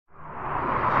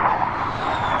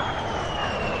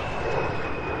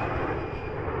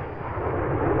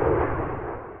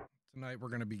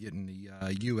going to be getting the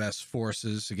U.S.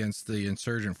 forces against the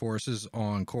insurgent forces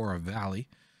on Cora Valley.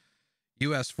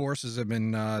 U.S. forces have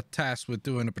been tasked with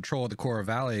doing a patrol of the Cora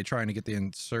Valley, trying to get the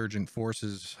insurgent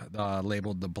forces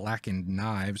labeled the Blackened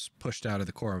Knives pushed out of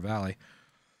the Cora Valley.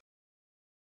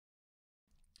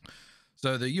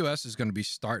 So the U.S. is going to be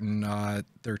starting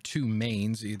their two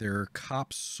mains, either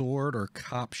Cop Sword or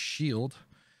Cop Shield.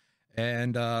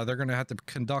 And they're going to have to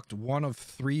conduct one of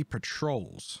 3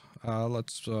 patrols.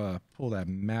 Let's pull that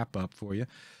map up for you.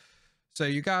 So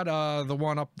you got the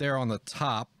one up there on the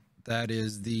top. That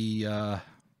is the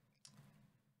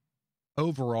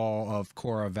overall of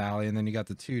Cora Valley. And then you got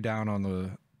the 2 down on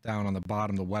the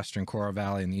bottom, the western Cora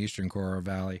Valley and the eastern Cora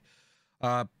Valley.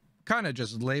 Kind of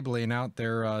just labeling out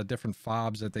their different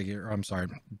fobs that they get. I'm sorry,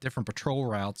 different patrol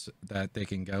routes that they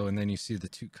can go. And then you see the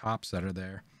 2 cops that are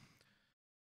there.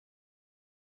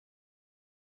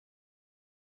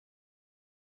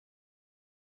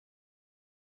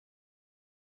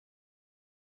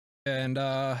 And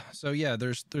so yeah,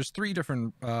 there's 3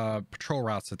 different patrol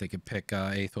routes that they could pick.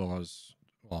 U.S.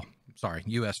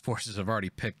 forces have already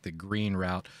picked the green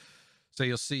route, so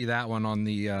you'll see that one on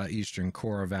the eastern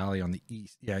Cora Valley on the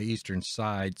eastern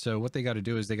side. So what they got to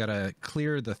do is they got to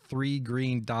clear the 3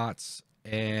 green dots,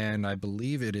 and I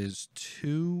believe it is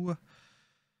 2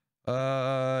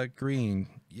 green,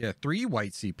 3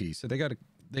 white CPs. So they got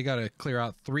to clear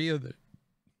out 3 of the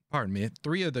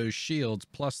 3 of those shields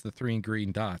plus the 3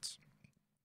 green dots.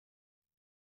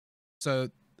 So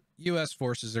U.S.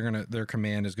 forces are their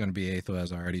command is going to be Aetho,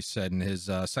 as I already said, and his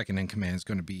second in command is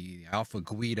going to be Alpha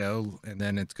Guido, and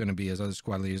then it's going to be his other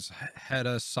squad leaders,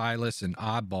 Hedda, Silas, and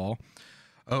Oddball.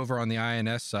 Over on the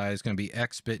INS side is going to be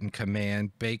X-Bit in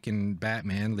command, Bacon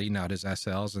Batman leading out his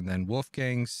SLs, and then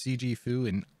Wolfgang, CG Fu,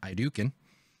 and Iduken.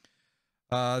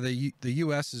 The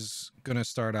U.S. is going to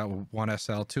start out with 1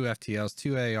 SL, 2 FTLs,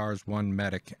 2 ARs, 1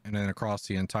 medic, and then across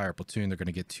the entire platoon, they're going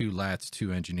to get 2 LATs,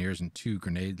 2 engineers, and 2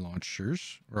 grenade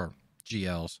launchers, or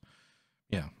GLs.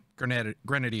 Yeah,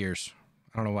 grenadiers.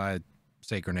 I don't know why I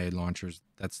say grenade launchers.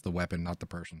 That's the weapon, not the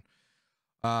person.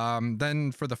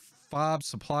 Then for the FOB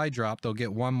supply drop, they'll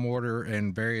get 1 mortar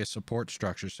and various support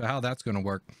structures. So how that's going to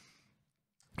work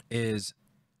is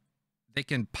they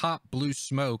can pop blue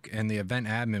smoke and the event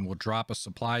admin will drop a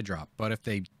supply drop. But if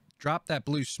they drop that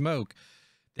blue smoke,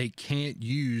 they can't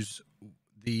use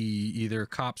the either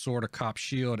Cop Sword or Cop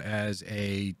Shield as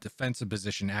a defensive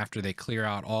position after they clear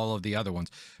out all of the other ones.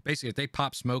 Basically, if they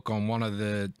pop smoke on one of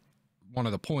the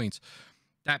points,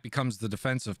 that becomes the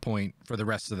defensive point for the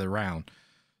rest of the round.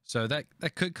 So that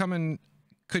could come in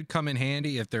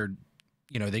handy if they're,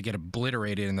 they get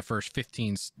obliterated in the first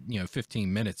 15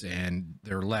 minutes and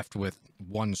they're left with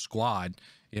 1 squad.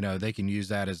 They can use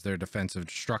that as their defensive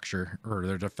structure or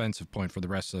their defensive point for the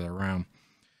rest of the round.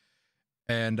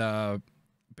 And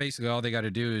basically all they got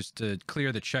to do is to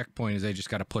clear the checkpoint is they just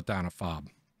got to put down a fob.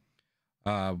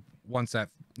 Once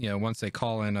they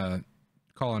call in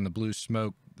the blue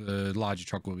smoke, the Logi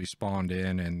truck will be spawned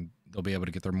in and they'll be able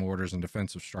to get their mortars and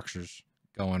defensive structures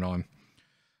going on.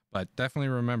 But definitely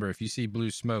remember, if you see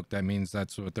blue smoke, that means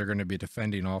that's what they're going to be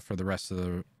defending off for the rest of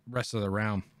the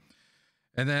round.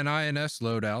 And then INS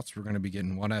loadouts, we're going to be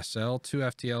getting 1 SL, 2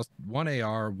 FTLs, 1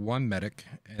 AR, 1 medic,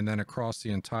 and then across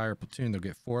the entire platoon, they'll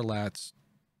get 4 LATs,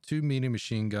 2 medium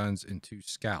machine guns, and 2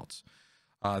 scouts.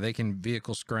 They can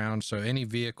vehicle scrounge, so any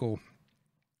vehicle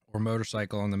or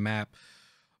motorcycle on the map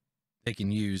they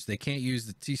can use. They can't use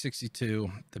the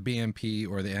T-62, the BMP,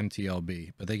 or the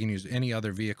MTLB, but they can use any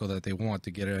other vehicle that they want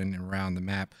to get in and around the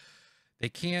map. They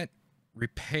can't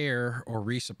repair or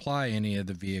resupply any of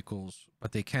the vehicles,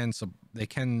 but they can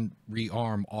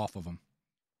rearm off of them.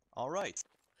 All right.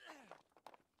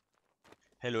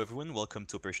 Hello everyone, welcome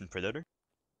to Operation Predator.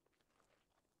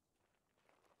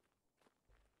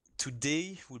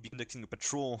 Today we'll be conducting a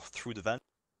patrol through the valley,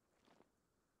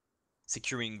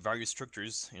 securing various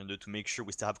structures in order to make sure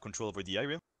we still have control over the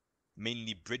area,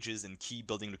 mainly bridges and key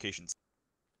building locations.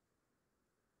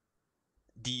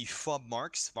 The FOB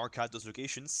marks mark out those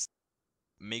locations.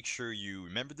 Make sure you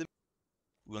remember them.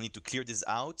 We'll need to clear this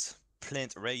out,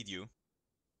 plant a radio,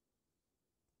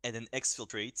 and then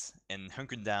exfiltrate and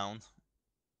hunker down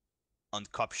on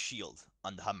Cop Shield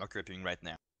on the hub marker appearing right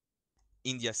now.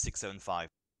 India 675.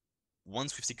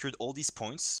 Once we've secured all these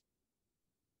points,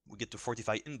 we get to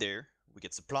fortify in there. We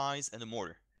get supplies and a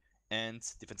mortar and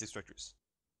defensive structures.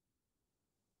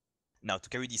 Now to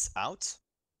carry this out,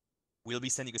 we'll be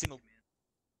sending a signal.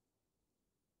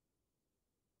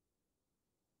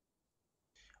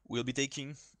 We'll be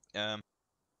taking a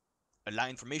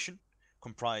line formation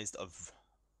comprised of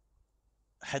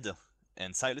Hedda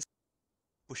and Silas,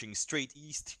 pushing straight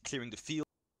east, clearing the field,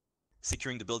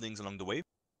 securing the buildings along the way,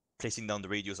 placing down the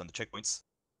radios on the checkpoints.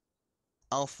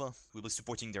 Alpha will be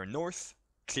supporting their north,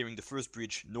 clearing the first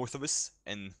bridge north of us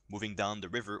and moving down the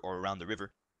river or around the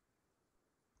river.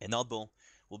 And Oddball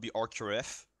will be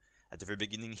RQRF. At the very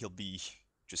beginning, he'll be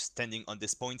just standing on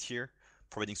this point here,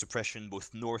 providing suppression both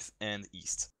north and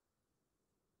east.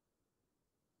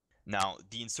 Now,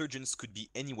 the insurgents could be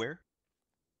anywhere,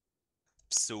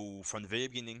 so from the very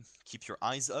beginning, keep your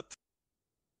eyes up.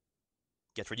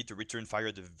 Get ready to return fire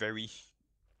at the very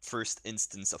first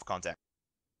instance of contact.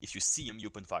 If you see him, you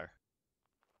open fire.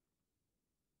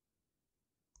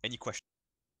 Any questions?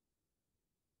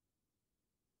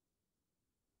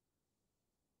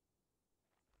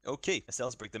 Okay,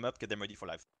 SLs, break them up, get them ready for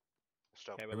live.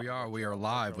 Here we are. We are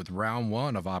live with round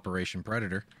 1 of Operation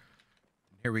Predator.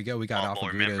 Here we go. We got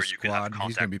Alpha Guido's squad.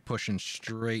 He's going to be pushing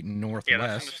straight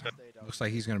northwest. Looks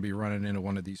like he's going to be running into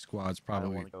one of these squads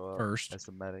probably first. As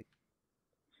the medic.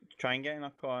 Try and get in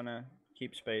that corner.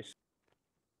 Keep space.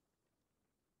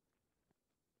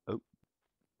 Oh.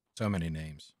 So many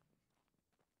names.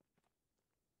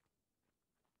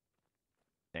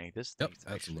 Dang, this Yep, thing's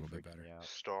that's a little bit freaking better. me out.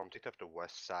 Storm, take up the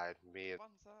west side. Me and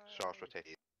Charles rotate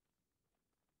east.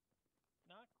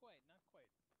 Not quite, not quite.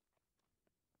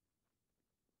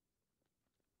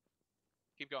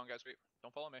 Keep going, guys.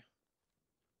 Don't follow me.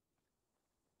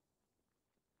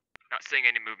 Not seeing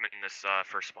any movement in this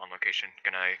first spawn location.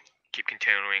 Gonna keep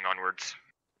continuing onwards.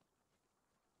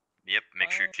 Yep,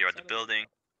 make sure you clear out the building.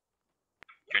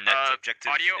 Your next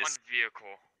objective audio is... on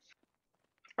vehicle.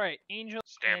 Alright, Angel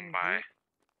Stand and by.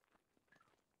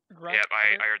 Grunt, Yep,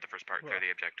 I heard the first part. Clear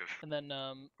the objective. and then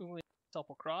Uli self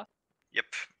will cross. Yep,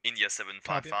 India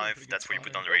 755, that's where you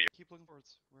put on the radio. Keep looking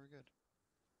forwards. We're good.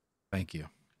 Thank you.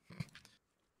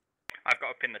 I've got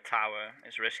to pin the tower.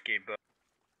 It's risky, but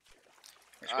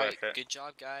it's worth it. Good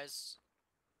job, guys.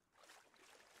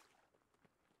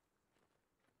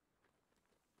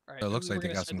 Alright, So it looks Uli, like we're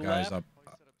they gonna got some sit guys left.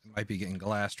 up. Might be getting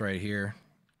glassed right here.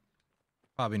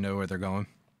 Probably know where they're going.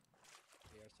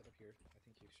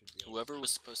 Whoever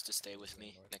was supposed to stay with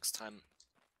me next time,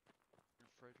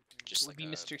 just Will like be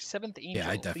Mr. 7th Angel. Yeah,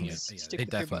 I definitely. Please Yeah, stick they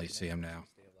with your definitely button. see him now.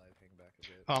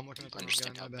 Oh, I'm looking at the wrong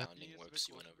understand guy, how my bad. bounding works.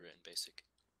 You went over it in basic.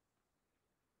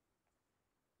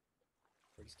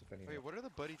 Wait, what are the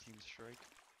buddy teams, Shrike?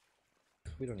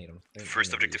 We don't need them.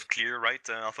 First objective clear, right,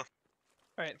 Alpha?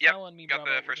 Alright, Yep, follow on me, got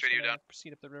Bravo. the We're first just radio gonna down.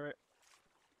 Proceed up the river.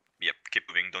 Yep, keep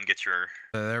moving, don't get your...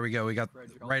 There we go. We got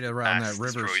right around that ass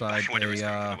destroyed riverside. by whatever's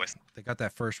coming from the west. They got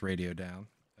that first radio down.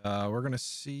 We're gonna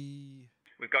see.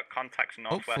 We've got contacts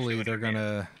northwest. Hopefully they're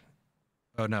gonna.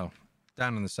 Oh no,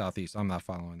 down in the southeast. I'm not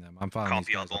following them. I'm following Copy,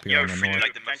 these guys Alpha. up here Yo, on the free north.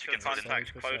 like the Mexican Potential president.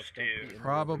 contacts close to you.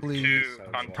 Probably. Two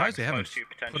I'm surprised contacts they haven't close to you,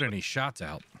 put potentially. any shots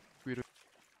out.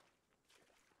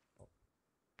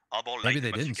 Eyeball Maybe like they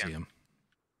the didn't Mexican. see him.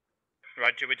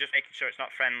 Roger, we're just making sure it's not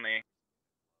friendly.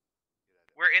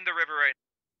 We're in the river right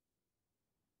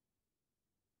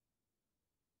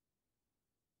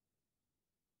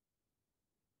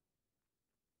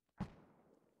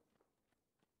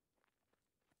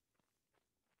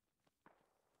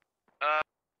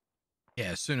Yeah,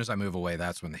 as soon as I move away,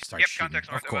 that's when they start Yep, shooting. contacts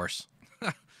Of north, over. course.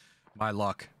 My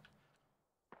luck.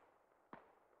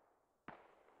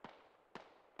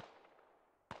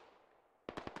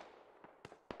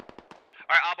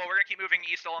 Alright, Abo, we're gonna keep moving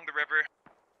east along the river.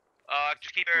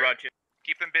 Just Roger.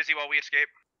 keep them busy while we escape.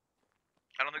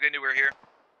 I don't think they knew we were here.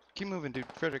 Keep moving, dude.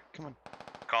 Frederick, come on.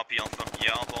 Copy, Alpha.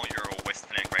 Yeah, Eyeball, you're west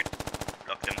flank, right?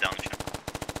 Lock them down if you know.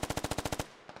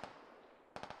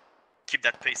 Keep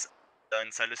that pace.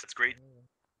 And Silas, that's great.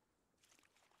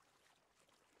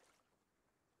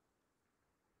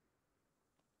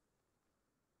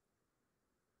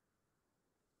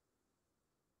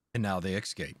 And now they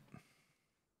escape.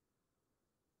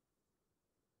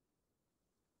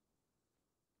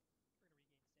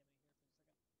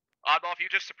 Oddball, if you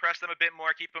just suppress them a bit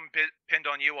more, keep them pinned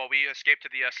on you while we escape to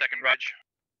the second bridge.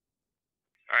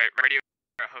 Alright, radio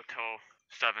at Hotel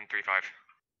 735.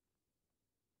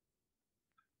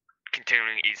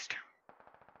 Continuing east.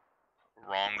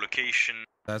 Wrong location.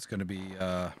 That's gonna be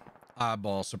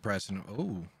eyeball suppressing.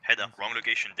 Oh, Head up, wrong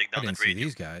location, dig I down didn't that see radio.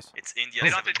 these guys. It's India They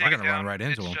don't have to 755. dig I'm it gonna run down. right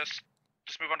into It's them.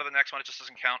 just move on to the next one. It just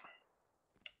doesn't count.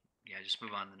 Yeah, just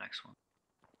move on to the next one.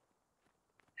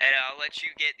 Hey, I'll let you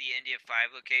get the India 5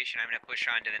 location. I'm gonna push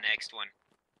on to the next one.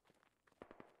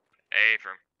 Hey,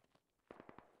 firm.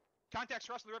 Contacts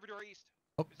crossing the river to our east.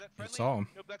 Oh, Is that I friendly? saw them.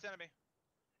 Nope, that's enemy.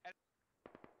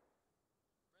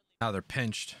 Now they're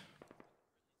pinched.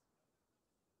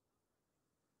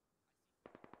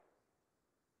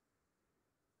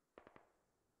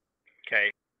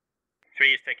 Okay.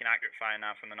 3 is taking accurate fire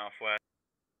now from the northwest.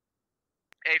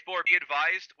 A4, be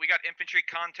advised, we got infantry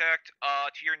contact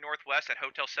to your northwest at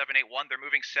Hotel 781. They're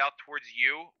moving south towards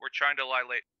you. We're trying to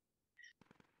annihilate.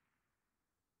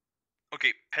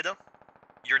 Okay, Hedda,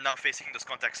 you're now facing those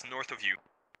contacts north of you.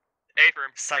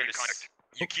 A-firm, Silas,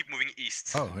 you keep moving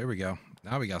east. Oh, here we go.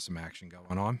 Now we got some action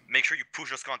going on. Make sure you push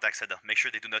those contacts, Hedda. Make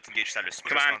sure they do not engage Silas.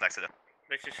 Push those Command. contacts, Hedda.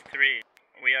 This is 3.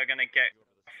 We are gonna get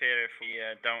off here if we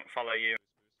don't follow you.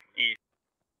 East.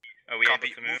 Are we Copy.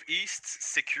 able to move? East,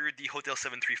 secure the Hotel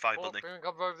 735 building.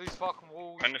 Come over these fucking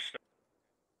walls. Understood.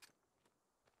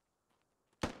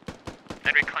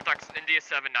 Henry, contacts India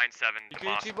 797 You to good,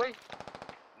 Moss. T-Boy?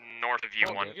 North of you,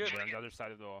 one. We're on the other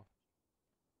side of the wall.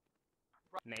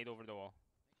 Nade over the wall.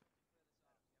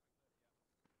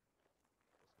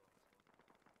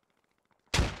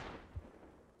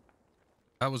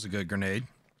 That was a good grenade.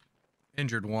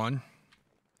 Injured one.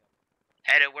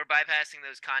 Hedda, we're bypassing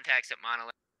those contacts at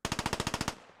Monolith.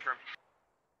 Confirm.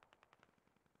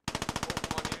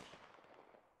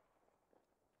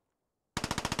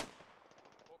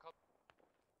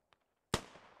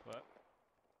 What?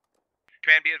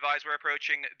 Command, be advised, we're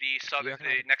approaching the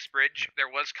next bridge. There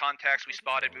was contacts we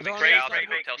spotted moving south at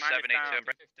Hotel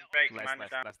 782.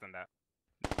 Less than that.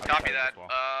 Copy that.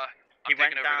 He I'm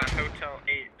went taking down over Hotel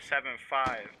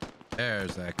 875.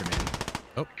 There's that grenade.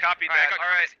 Oh, Copy Alright, that. I got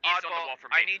Alright, contacts east on the Oddball, wall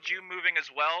from I me. need you moving as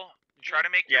well. Try to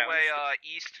make your Yeah, way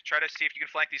east. Try to see if you can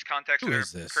flank these contacts who that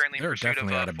is are this? currently in They're pursuit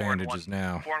definitely of out of 4 and 1. bandages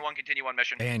now. 4 and 1, continue on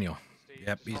mission. Daniel.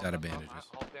 Yep, he's out of bandages.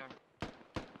 Hold down.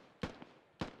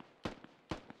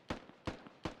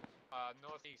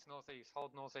 Northeast.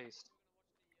 Hold northeast.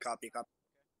 Copy.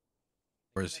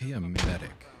 Or is he a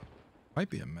medic? Might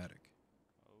be a medic.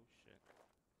 Oh shit.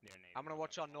 Near nade. I'm gonna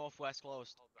watch on northwest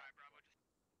close.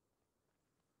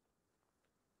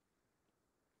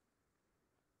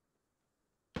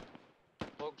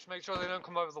 Look, just make sure they don't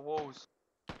come over the walls.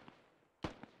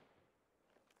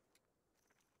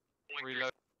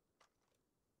 Reload.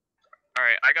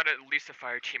 Alright, I got at least a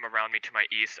fire team around me to my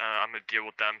east. I'm gonna deal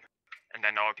with them. And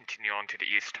then I'll continue on to the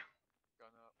east.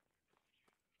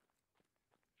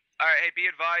 Alright, hey, be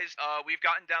advised, we've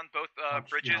gotten down both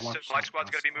bridges, so my squad's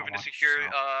gonna be moving to secure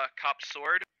Cop's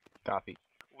sword. Copy.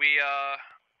 We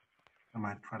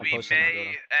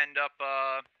may end up,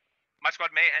 my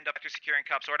squad may end up after securing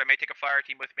Cop's sword. I may take a fire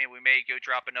team with me, and we may go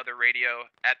drop another radio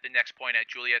at the next point at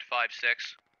Juliet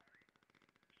 5-6.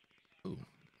 Ooh,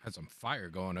 had some fire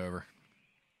going over.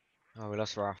 Oh, we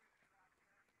lost Ralph.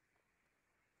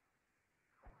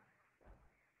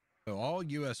 So all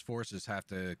U.S. forces have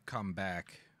to come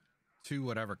back to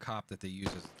whatever cop that they use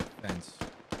as defense.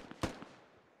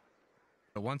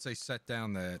 But once they set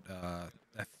down that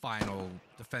final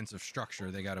defensive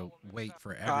structure, they got to wait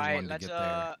for everyone to get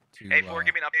there. Hey, Ford,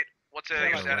 give me an update. What's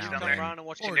your status down there?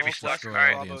 Or Maybe just stuck. destroy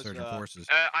Alright. all the insurgent forces.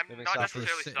 I'm not Stuff necessarily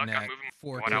is stuck. sitting I'm at moving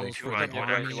 4 one out kills to for the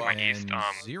army my east.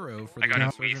 and 0 for I the got at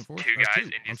insurgent least forces. 2 guys, Two.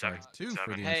 India I'm sorry, 2 for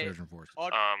the 7. insurgent forces.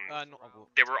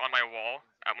 They were on my wall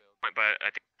at one point, but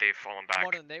I think they've fallen back.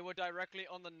 Modern, they were directly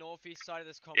on the northeast side of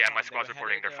this compound. Yeah, my squad's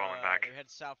reporting they're falling back. They head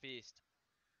southeast.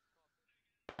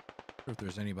 If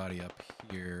there's anybody up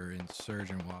here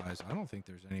insurgent wise, I don't think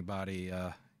there's anybody.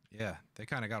 Yeah, they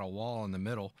kind of got a wall in the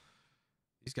middle.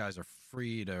 These guys are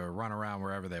free to run around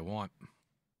wherever they want.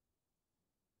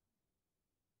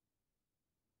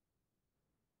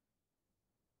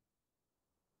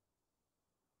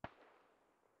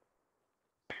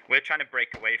 We're trying to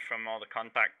break away from all the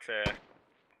contact to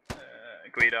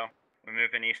Guido. We're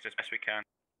moving east as best we can.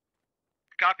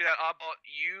 Copy that, Oddball.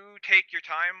 You take your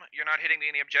time. You're not hitting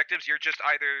any objectives. You're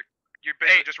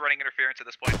basically just running interference at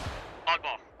this point.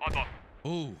 Oddball.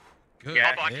 Ooh, good.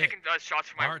 Yeah. Oddball, I'm hit. taking shots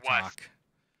from my west.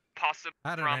 Possibly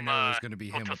How did I from know it was going to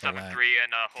be him Hotel with the lag 73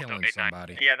 and Hotel killing 89.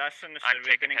 somebody? Yeah, that's understood. I'm We've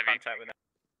taking been in heavy. contact with them.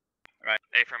 Right.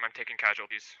 A-firm, I'm taking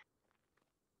casualties.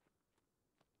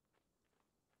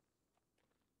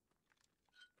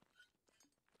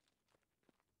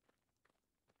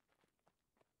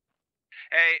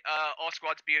 Hey, all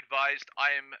squads be advised,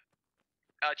 I am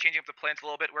changing up the plans a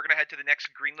little bit. We're going to head to the next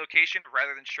green location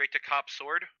rather than straight to Cop's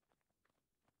sword.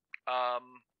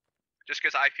 Just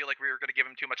because I feel like we were going to give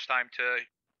him too much time to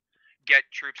get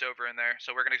troops over in there.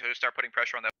 So we're going to start putting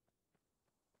pressure on them.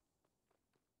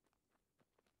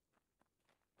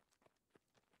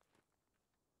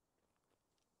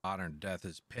 Modern Death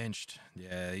is pinched.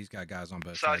 Yeah, he's got guys on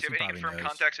both So, sides. do you He have any probably confirmed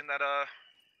knows. contacts in that, I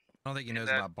don't think he knows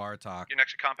about Bartok. your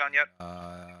next compound yet?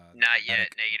 Not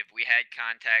yet, negative. We had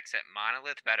contacts at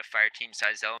Monolith, about a fire team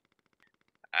size element.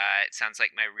 It sounds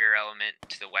like my rear element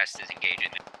to the west is engaging.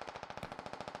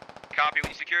 Copy.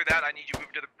 When you secure that, I need you to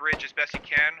move to the bridge as best you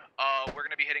can. We're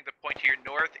gonna be hitting the point to your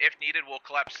north. If needed, we'll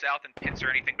collapse south and pincer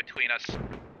anything between us.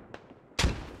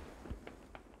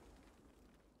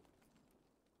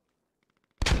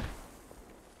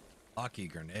 Lucky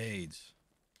grenades.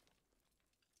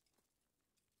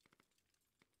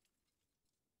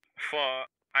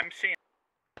 I'm seeing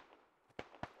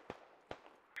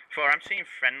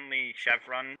friendly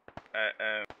Chevron.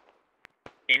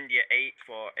 India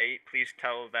 848. Please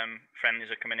tell them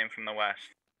friendlies are coming in from the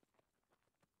west.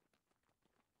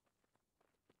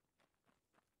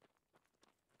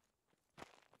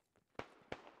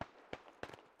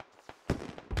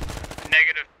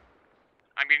 Negative.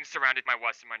 I'm getting surrounded my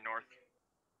west and my north.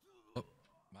 Oh,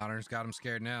 Modern's got him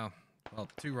scared now. Well,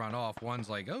 2 run off. One's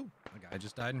like, oh, a guy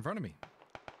just died in front of me.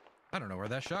 I don't know where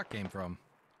that shot came from.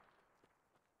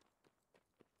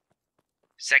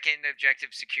 Second objective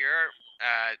secure.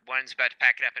 One's about to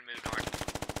pack it up and move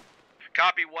north.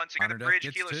 Copy. One. Secure the Honor bridge.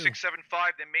 Death Kilo gets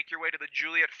 675. Then make your way to the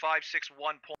Juliet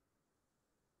 561 point.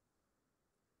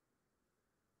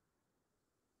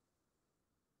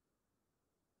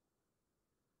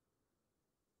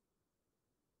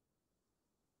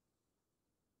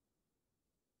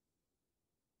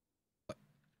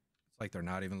 It's like they're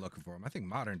not even looking for him. I think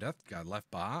Modern Death got left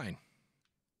behind.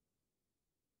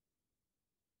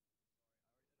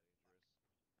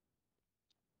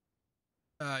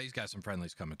 He's got some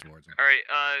friendlies coming towards him. All right.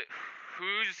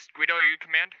 Who's Guido? Are you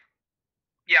command?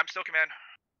 Yeah, I'm still command.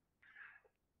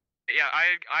 Yeah,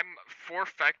 I'm 4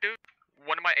 effective.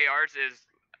 One of my ARs is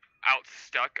out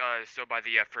stuck. So by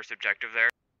the first objective there.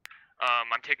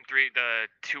 I'm taking the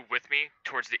 2 with me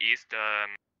towards the east.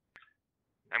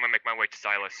 I'm gonna make my way to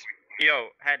Silas. Yo,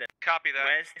 header. Copy that.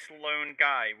 Where's this lone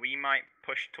guy? We might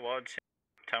push towards him.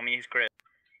 Tell me his grid.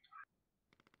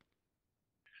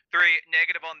 3,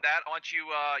 negative on that. I want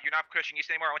you, you're not pushing east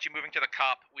anymore. I want you moving to the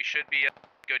cop. We should be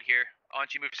good here. I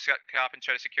want you to move to cop and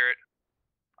try to secure it.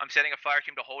 I'm setting a fire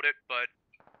team to hold it, but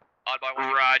Oddball wants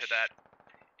to move to that.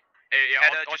 Yeah,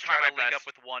 I'll just try to link up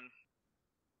with 1.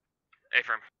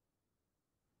 Affirm.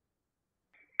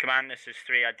 Command, this is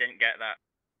 3. I didn't get that.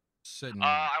 Sitting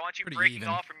I want you pretty breaking even.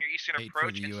 off from your eastern 8 for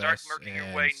approach the and start US working your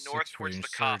and way 6 north for towards the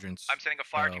cop. insurgents. I'm sending a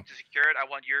fire team to secure it. I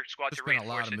want your squad to There's been a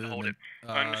lot reinforce of it and hold it.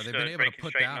 movement. They've been able to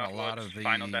put down a lot of the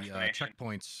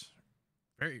checkpoints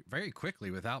very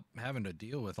quickly without having to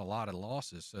deal with a lot of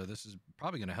losses. So this is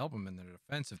probably going to help them in their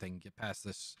defense if they can get past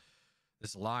this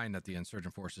line that the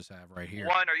insurgent forces have right here.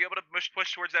 1, are you able to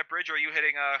push towards that bridge, or are you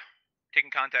hitting taking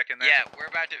contact in there? Yeah, we're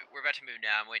about to move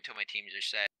now. I'm waiting until my teams are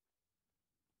set.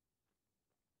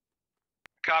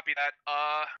 Copy that.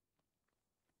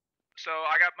 So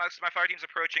I got my fire team's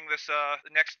approaching this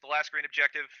the last green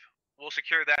objective. We'll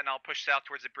secure that, and I'll push south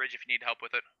towards the bridge if you need help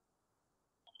with it.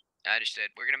 I understood.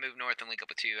 We're gonna move north and link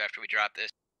up with 2 after we drop this.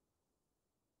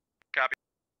 Copy.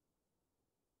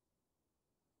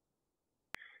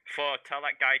 4, tell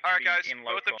that guy to Alright, be guys. in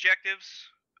Both local. objectives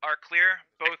are clear.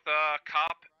 Both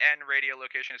cop and radio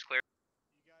location is clear.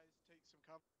 You guys take some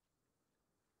cover.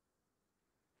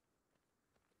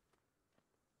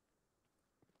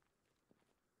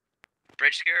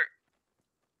 Bridge secure.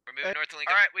 We're moving north to link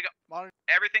up. Alright, we got Modern.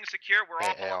 everything secure. We're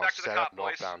all falling back to the set cop, up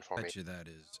north boys. down for me. Bet you that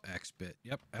is X-Bit.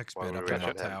 Yep, Well, X-Bit we up were in that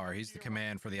at him. tower. He's the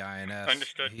command for the INS.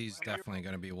 Understood. He's definitely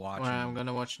going to be watching. Well, I'm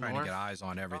gonna watch trying north. to get eyes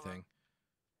on everything.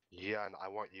 Yeah, and I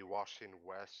want you watching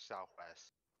west,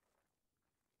 southwest.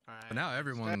 Alright. But now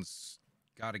everyone's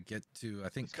got to get to. I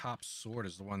think Cop's sword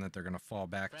is the one that they're going to fall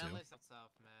back to. Friendly's out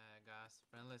south, man, guys.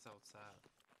 Friendly's out south.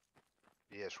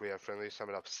 Yes, we have friendlies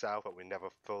coming up south, but we never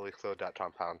fully cleared that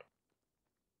compound.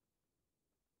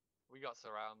 We got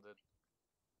surrounded.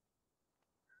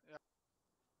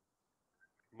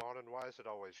 Modern, why is it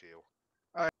always you?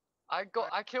 I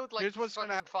killed like Here's what's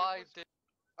gonna fucking 5.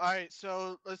 Alright,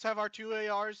 so let's have our 2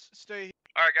 ARs stay here.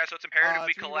 Alright, guys, so it's imperative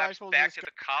we 3 collapse rifles back is to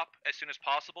the cop as soon as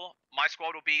possible. My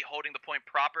squad will be holding the point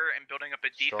proper and building up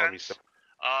a Stormy, defense.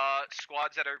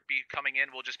 Squads that are coming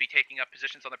in will just be taking up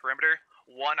positions on the perimeter.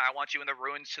 1, I want you in the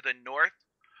ruins to the north.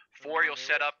 4, you'll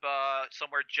set up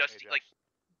somewhere just Hey, like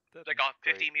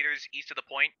 50 meters east of the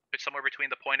point, but somewhere between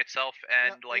the point itself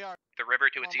and the river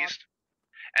to its east.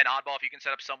 And Oddball, if you can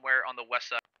set up somewhere on the west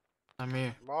side. I'm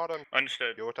here. Modern.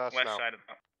 Understood. You're with us West now. side of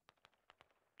the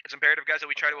It's imperative, guys, that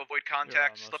we try to avoid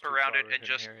contact, almost slip too around far it, and within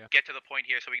just here, yeah. get to the point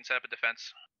here so we can set up a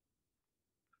defense.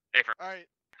 Alright.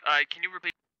 Can you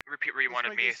repeat where you Let's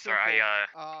wanted make me? this Sorry,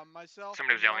 simple. Myself.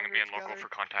 somebody was and yelling at me in Modern local together,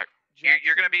 for contact.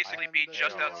 You're gonna Jackson, basically and be the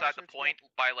just AR outside the officer point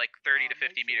together. by like 30 to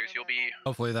Make 50 sure meters. You'll be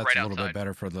Hopefully that's right a little outside. bit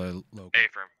better for the local.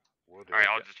 firm. We'll do All right,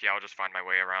 it. I'll just find my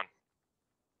way around.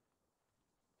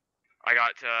 I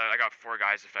got 4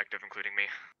 guys effective, including me.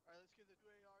 Alright, let's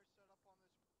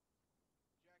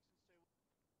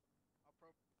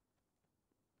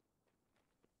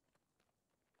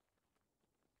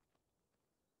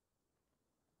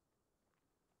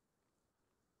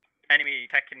enemy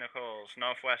technicals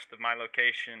northwest of my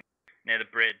location near the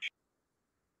bridge.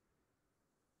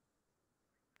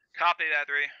 Copy that,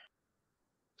 3.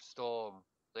 Storm.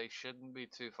 They shouldn't be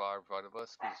too far in front of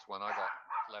us because when I got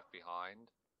left behind,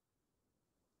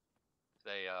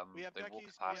 they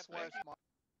walked past me.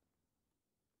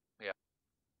 Yeah.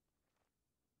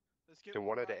 Did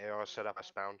one of the ARs set up a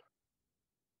spawn?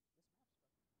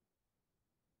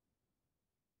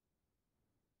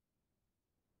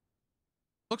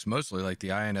 Looks mostly like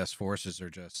the INS forces are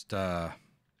just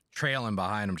trailing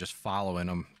behind them, just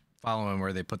following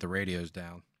where they put the radios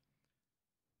down.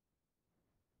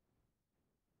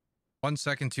 1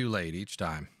 second too late each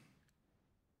time.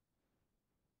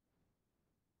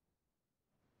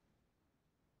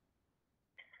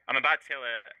 I'm about to kill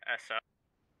a SR.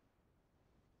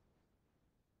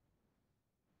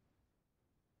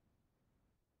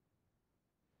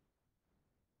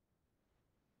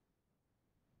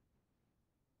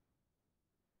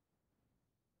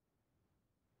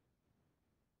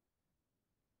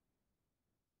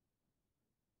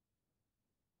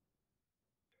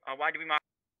 Oh, why do we mark?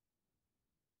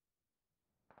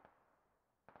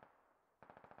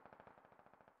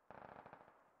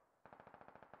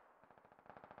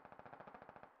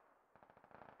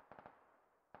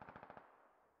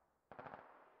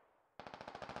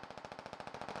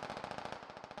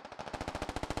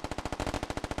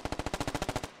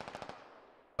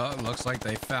 Oh, it looks like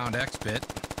they found X-Bit.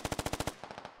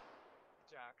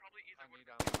 Jack, I need ammo.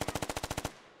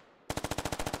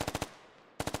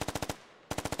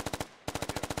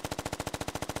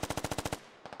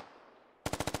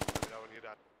 Let me know when you're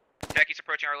done. Techies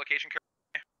approaching our location.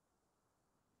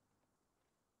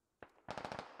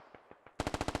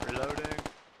 Reloading.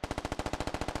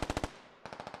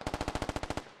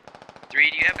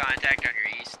 3, do you have contact on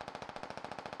your east?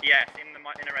 Yes, in the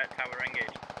minaret tower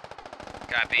engaged.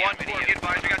 Copy. 1-4, be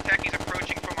advised, we got techies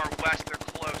approaching from our west. They're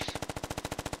close.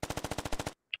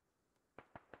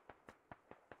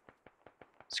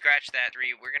 Scratch that,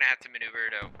 3. We're gonna have to maneuver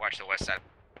to watch the west side.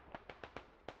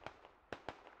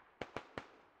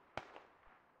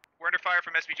 We're under fire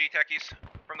from SVG techies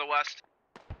from the west.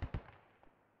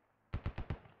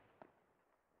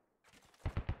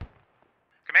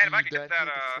 Command, if I could get that,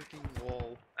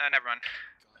 never mind.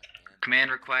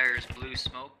 Command requires blue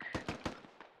smoke.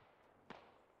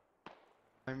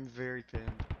 I'm very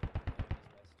pinned.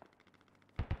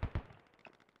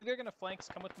 They're gonna flanks.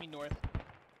 Come with me north.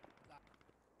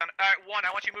 Alright, 1,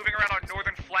 I want you moving around our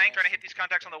northern flank, trying to hit these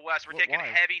contacts on the west. We're taking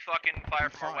heavy fucking fire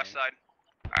from our west side.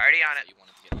 Already on it. You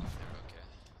wanted to get off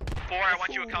there, okay. 4, I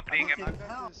want you accompanying him. I've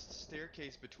got this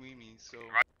staircase between me, so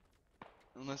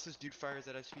unless this dude fires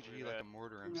at SPG like a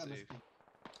mortar, I'm safe.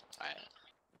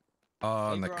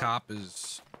 And the cop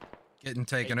is getting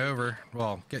taken over.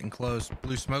 Well, getting close.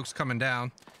 Blue smoke's coming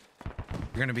down.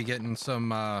 You're going to be getting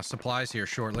some supplies here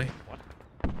shortly.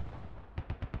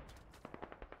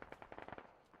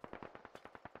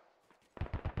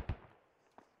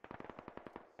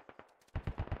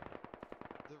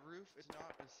 The roof is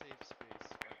not a safe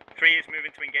space. 3 is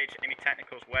moving to engage enemy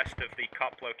technicals west of the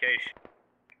cop location.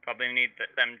 Probably need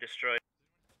them destroyed.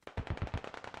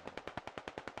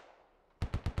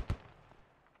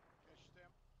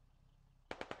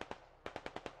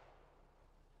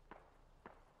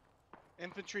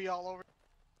 Infantry all over.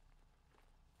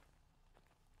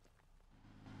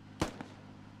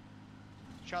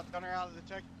 Shotgunner out of the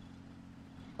tech.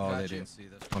 Oh, Gotcha. they didn't see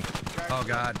this one. Oh,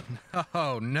 God.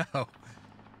 Oh, no.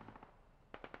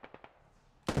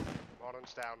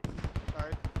 Modern's down.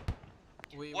 Alright.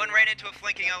 1 ran into a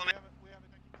flanking element.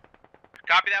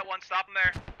 Copy that, 1, stop him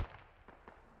there.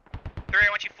 3, I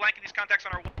want you flanking these contacts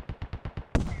on our...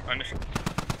 Understood.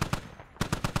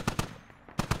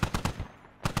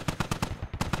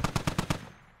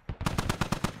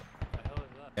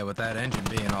 Yeah, with that engine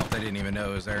being off, they didn't even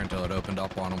know it was there until it opened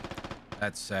up on them.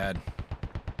 That's sad.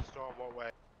 Storm, what way?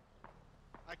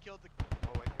 I killed the.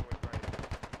 Oh, wait, you went right.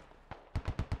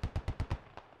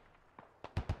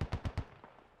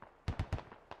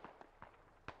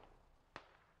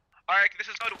 Alright, this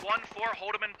is code 1-4,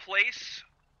 hold them in place.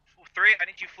 3, I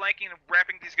need you flanking and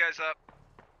wrapping these guys up.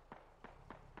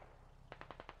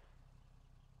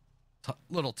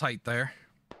 Little tight there.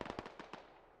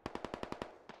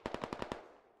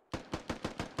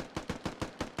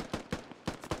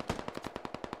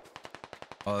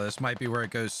 Oh, this might be where it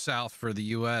goes south for the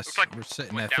U.S. Like we're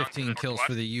sitting at down 15 kills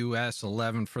for the U.S.,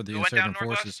 11 for the Who went down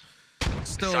insurgent forces.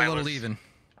 Still a Silas. little even.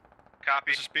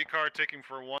 Copy. This is B car taking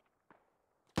for 1.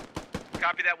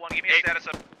 Copy that, 1, give me a status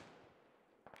up.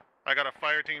 I I got a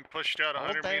fire team pushed out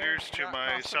Hold 100 there, meters to not my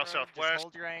cross the road, just south-southwest.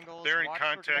 hold your angles, They're in watch for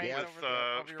contact grenades with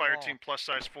over your fire wall. team plus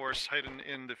size force hidden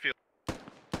in the field.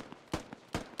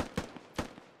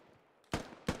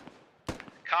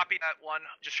 Copy that one.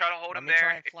 Just try to hold Let him me try there.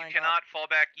 and If you flank cannot, fall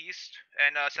back east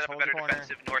and set Just up a hold the better corner.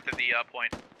 defensive north of the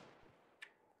point.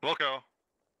 Wilco.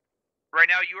 Right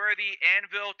now, you are the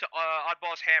anvil to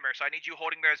Oddball's hammer, so I need you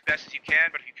holding there as best as you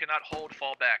can. But if you cannot hold,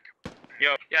 fall back.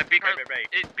 Yo. Yeah, Bcar.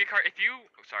 Break. Bcar, if you,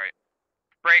 sorry,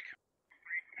 break.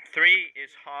 3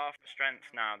 is half strength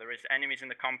now. There is enemies in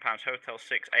the compounds. Hotel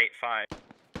 685.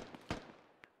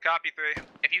 Copy 3.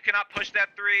 If you cannot push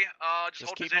that 3,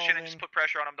 just hold keep position and holding. just put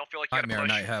pressure on them. Don't feel like you gotta Nightmare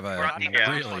push. Knight have a We're not eating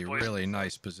really, boys. really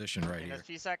nice position right In here. a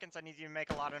few seconds, I need you to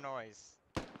make a lot of noise.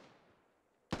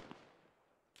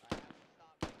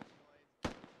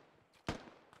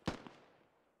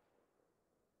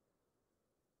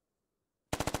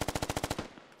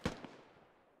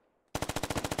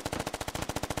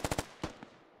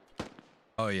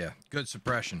 Oh yeah, good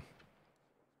suppression.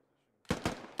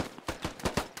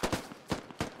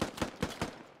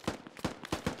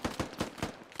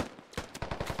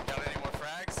 Got any more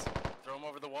frags? Throw them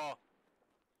over the wall.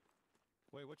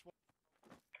 Wait, which one?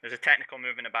 There's a technical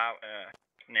moving about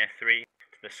near 3 to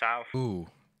the south. Ooh,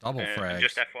 double frags.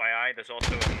 Just FYI, there's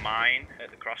also a mine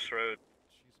at the crossroad.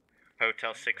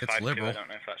 Hotel 652. liberal. I don't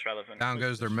know if that's relevant. Down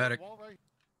goes their medic.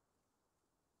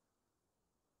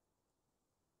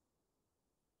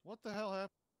 What the hell happened?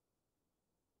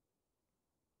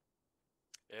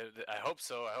 I hope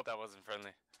so. I hope that wasn't friendly.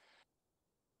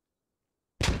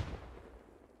 Viper,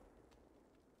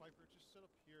 just sit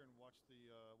up here and watch the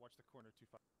corner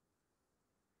 25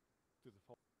 through the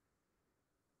hole.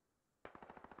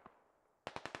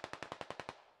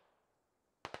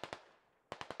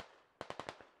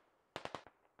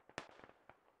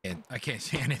 And I can't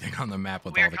see anything on the map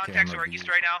with We all are the contacts camera over views. east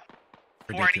right now.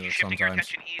 4, I need you Ridiculous shifting your sometimes.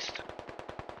 attention east.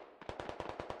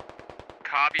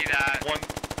 Copy that.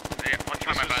 Yeah, I'll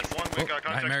try my best. One, we got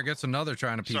contact. Nightmare gets another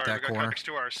trying to peek Sorry, that we got corner. contacts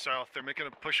to our south. They're making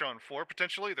a push on 4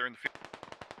 potentially. They're in the field.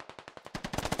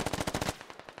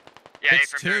 Yeah,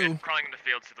 It's from there, two. crawling in the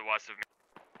fields to the west of me.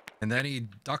 And then he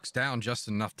ducks down just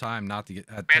enough time not to get,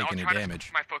 Man, take I'll any try damage.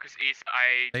 to my focus east.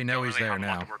 I They know don't he's really there have a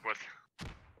lot now. to work with.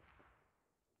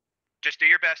 Just do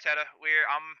your best, Hedda.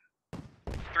 I'm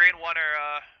 3 and 1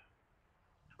 are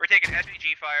we're taking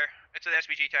SPG fire. It's an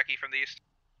SPG techie from the east.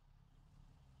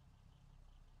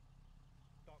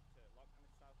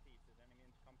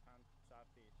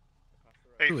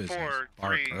 Hey, Who is this? 4,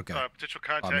 Bark, 3, okay. Potential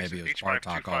Thought contacts maybe in it was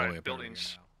Bartok all the way H525 up over here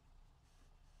buildings.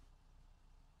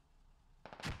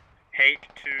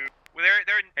 H2. Well,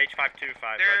 they're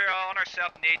H525. They're on our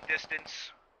south nade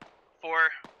distance. 4.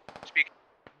 Speak.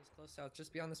 He's close south,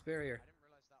 just beyond this barrier.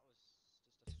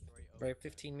 Right,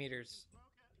 15 meters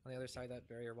on the other side of that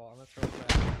barrier wall. I'm gonna throw it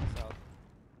back south.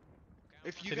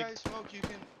 If you guys smoke, you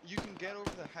can get over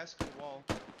the Haskell wall.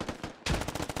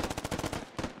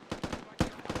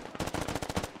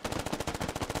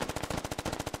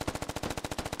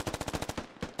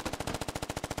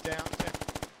 Down.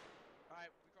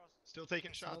 Still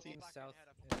taking shots. South.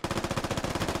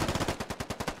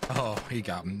 Oh, he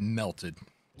got melted.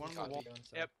 One on the wall.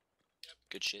 Yep.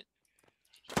 Good shit.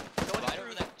 Right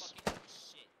over there.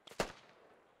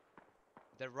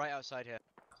 They're right outside here.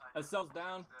 Ourselves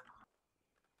down.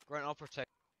 Grant, I'll protect.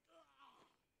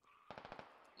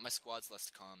 My squad's less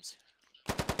comms.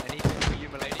 Anything for you,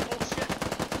 milady. Oh shit!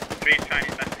 3 is trying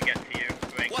his best to get to you.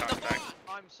 We're in What the contact. fuck?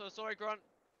 I'm so sorry, Grant.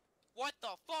 What the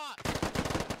fuck?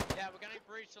 Yeah, we're getting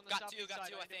breached on the Got south two, got side.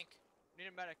 two, I think. Need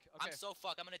a medic. Okay. I'm so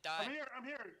fucked. I'm gonna die. I'm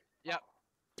here. Yep.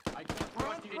 I can't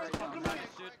Grant, you need to come back,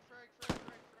 dude.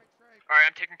 Alright,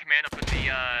 I'm taking command up in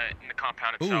the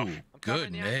compound itself. Ooh,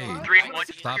 good nade. 3 and 1.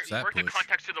 Stops that Work the push.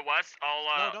 contacts to the west.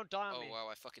 No, don't die on Oh me. wow,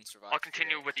 I fucking survived. I'll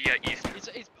continue with the east. It's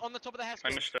on the top of the house.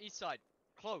 Understood. East side.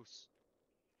 Close.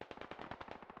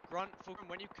 Grunt, Fulcrum,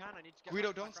 when you can, I need to get Guido,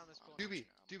 back don't. around this corner. Doobie,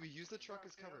 use the truck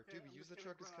as cover. Doobie, use the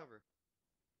truck as cover.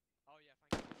 Oh yeah,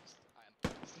 thank you.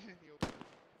 Stand in the open.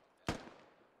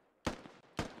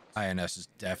 INS is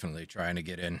definitely trying to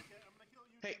get in.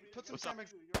 Hey, put some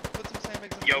sandbags. Put some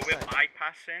sandbags on Yo, the we're east side.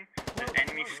 bypassing. There's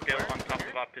enemies still on top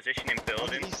of our position in On the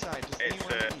buildings. east side, just It's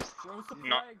anywhere on the east. Throw some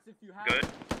not flags if you have good.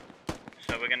 them.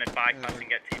 So we're gonna bypass and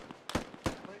get to you.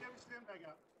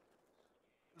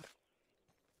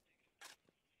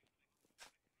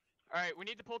 Alright, we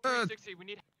need to pull 360. We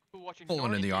need people watching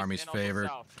Pulling in the northeast Army's and also favor.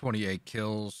 south. 28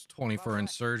 kills, 20 for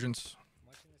insurgents.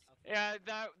 Yeah,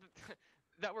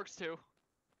 that works too.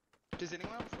 Does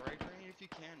anyone have frag grenade if you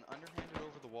can? Underhand it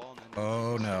over the wall and then.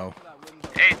 Oh no.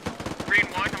 Hey, 3 and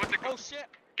 1. What's the Oh shit!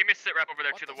 Give me a sit rep over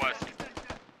there to the west.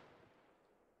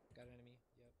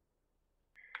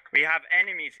 We have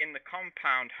enemies in the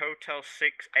compound, Hotel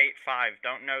 685.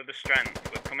 Don't know the strength.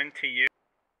 We're coming to you,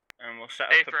 and we'll set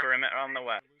up a perimeter on the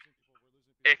west.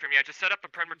 From yeah, just set up a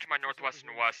perimeter to my northwest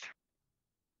and west.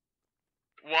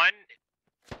 One.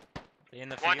 In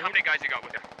the One, field? how many guys you got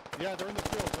with you? Yeah, they're in the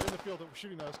field. They're in the field. They're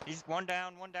shooting us. He's one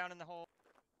down in the hole.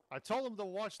 I told them to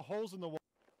watch the holes in the wall.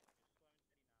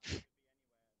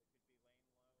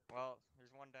 Well,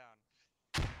 there's one down.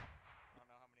 I don't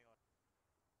know how many left.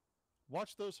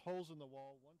 Watch those holes in the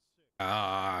wall.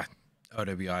 1-6.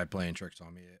 OWI playing tricks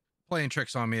on me. Playing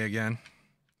tricks on me again.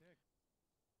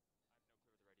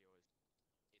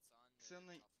 It's on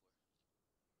the...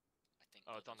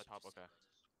 Oh, it's on the top. Okay.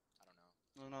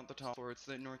 No, not the top floor. It's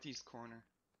the northeast corner.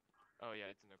 Oh yeah,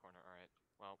 it's in the corner. All right.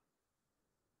 Well.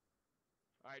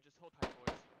 All right, just hold tight,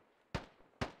 boys.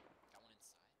 Got one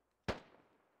inside. The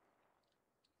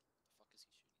fuck is he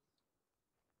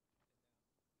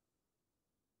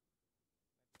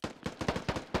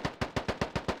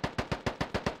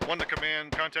shooting? One to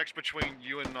command. Contacts between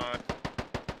you and On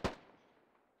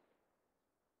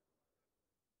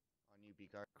you,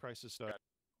 B-guard. Crisis.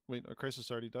 Wait,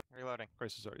 Crisis already done. Reloading.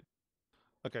 Crisis already.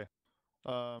 Okay.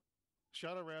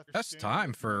 Shadow Wrath. That's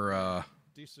time for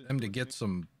them to get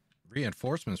some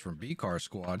reinforcements from B-Car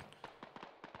Squad.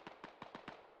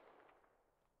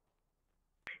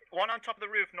 One on top of the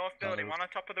roof, north building. One on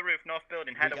top of the roof, north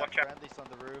building. Header, watch out. Friendly's on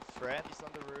the roof. Friendly's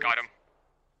on the roof. Got him.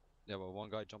 Yeah, well,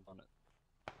 one guy jumped on it.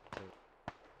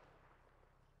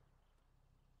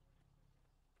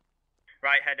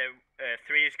 Right, Header.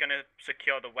 3 is gonna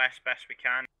secure the west best we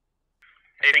can.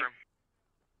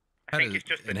 I think it's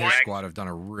just the and his squad have done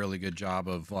a really good job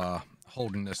of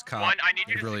holding this cop. One, I need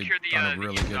you They've to really secure the, done a the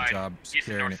really east good side. job East and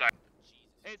securing north it. side.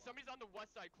 Hey, somebody's on the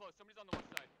west side. Close. Somebody's on the west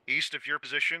side. East of your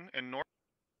position and north.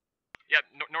 Yeah,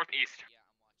 northeast.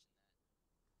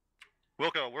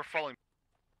 Wilco, we're following.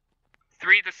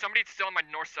 3, there's somebody still on my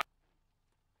north side.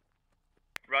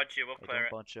 Roger, we'll clear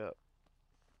it. Bunch up.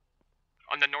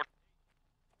 On the north.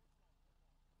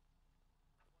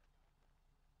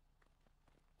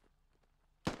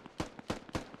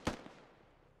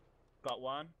 Got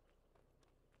one.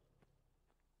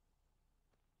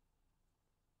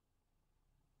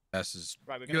 US has,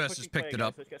 Right, we're gonna US push has and picked clear, it guys.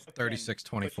 up. Let's get stuck in.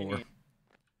 36-24. Pushing in.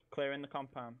 Clearing the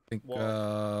compound. I think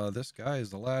Wall. this guy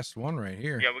is the last one right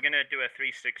here. Yeah, we're gonna do a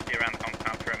 360 around the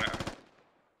compound perimeter.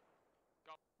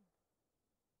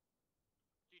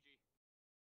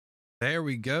 There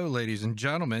we go, ladies and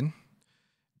gentlemen.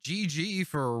 GG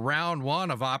for round 1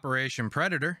 of Operation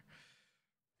Predator.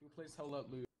 Please hold up,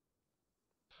 Lou.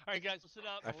 Alright guys, listen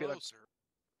up. I feel like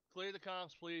Clear the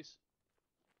comms, please.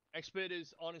 Exped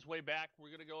is on his way back. We're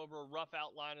going to go over a rough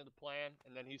outline of the plan,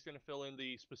 and then he's going to fill in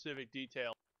the specific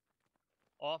detail.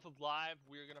 Off of live,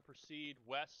 we're going to proceed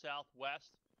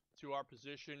west-southwest to our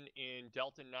position in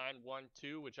Delta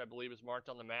 912, which I believe is marked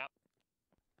on the map.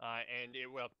 And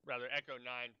it will, rather, Echo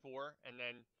 94, and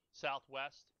then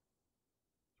southwest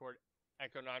toward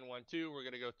Echo 912. We're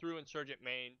going to go through Insurgent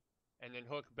Main, and then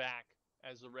hook back,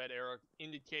 as the red arrow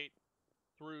indicate,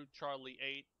 through Charlie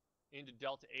 8 into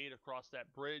Delta 8 across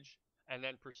that bridge, and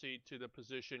then proceed to the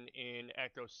position in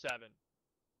Echo 7.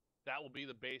 That will be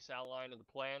the base outline of the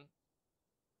plan.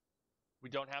 We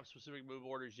don't have specific move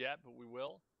orders yet, but we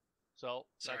will. So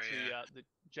that's the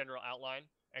general outline.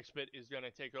 Exped is going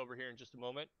to take over here in just a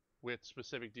moment with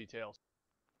specific details.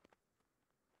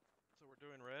 So we're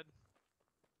doing red?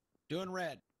 Doing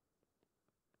red.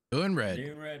 Doing red.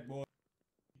 Doing red, boy.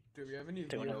 Do we have any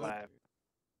live.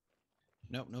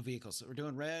 Nope, no vehicles. So we're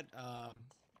doing red.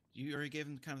 You already gave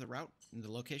them kind of the route and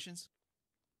the locations?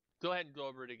 Go ahead and go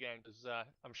over it again, because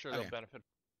I'm sure they'll benefit.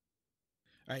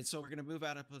 All right, so we're going to move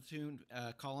out a platoon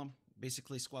column.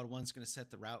 Basically, Squad 1 is going to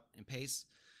set the route and pace.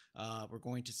 We're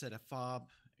going to set a FOB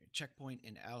checkpoint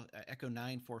in Echo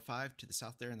 945 to the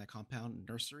south there in the compound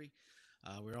nursery.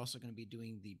 We're also going to be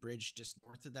doing the bridge just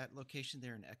north of that location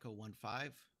there in Echo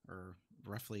 15, or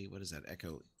roughly, what is that,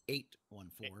 Echo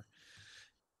 814.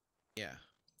 Yeah.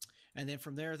 And then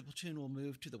from there, the platoon will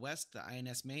move to the west, the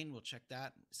INS main. We'll check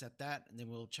that, set that, and then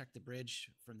we'll check the bridge.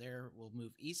 From there, we'll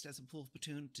move east as a full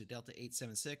platoon to Delta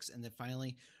 876. And then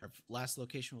finally, our last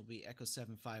location will be Echo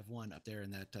 751 up there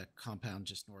in that compound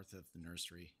just north of the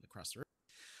nursery across the road.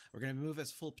 We're going to move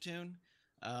as a full platoon.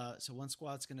 So one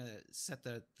squad's going to set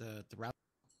the route.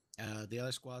 The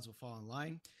other squads will fall in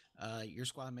line. Your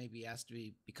squad may be asked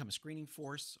to become a screening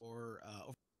force or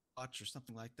watch or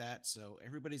something like that. So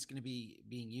everybody's going to be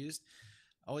being used.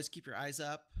 Always keep your eyes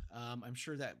up. I'm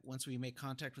sure that once we make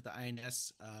contact with the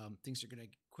INS, things are going to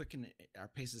quicken. Our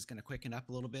pace is going to quicken up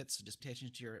a little bit. So just pay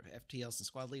attention to your FTLs and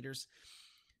squad leaders.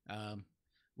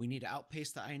 We need to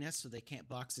outpace the INS so they can't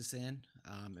box us in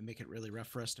and make it really rough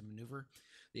for us to maneuver.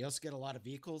 They also get a lot of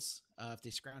vehicles if they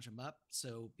scrounge them up,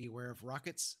 so be aware of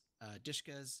rockets,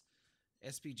 Dishkas,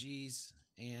 SPGs,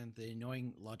 and the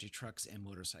annoying Logi trucks and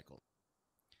motorcycles.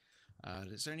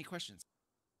 Is there any questions?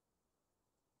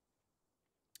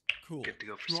 Cool. Good to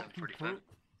go for 745.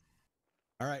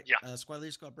 All right. Squad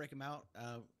leaders, go break them out.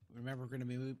 Remember, we're going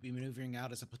to be maneuvering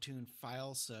out as a platoon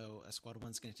file, so squad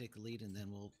 1's going to take the lead, and then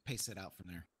we'll pace it out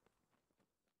from there.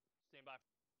 Stand by.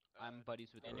 I'm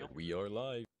buddies with Daniel. We are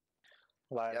live.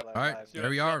 All right, there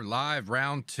we are, live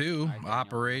round 2,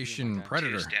 Operation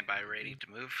Predator. Stand by, ready to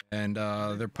move. And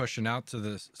they're pushing out to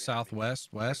the southwest,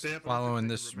 following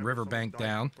this riverbank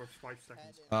down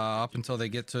up until they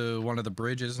get to one of the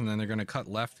bridges, and then they're going to cut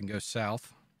left and go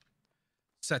south.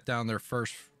 Set down their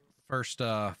first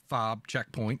fob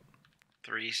checkpoint.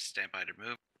 3, stand by to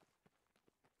move.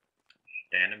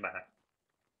 Standing by.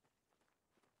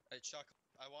 Hey Chuck,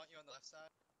 I want you on the left side.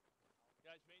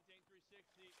 Guys, maintain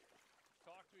 360.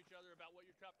 Talk to each other about what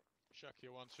you're covering. Chuck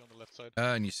here wants you on the left side.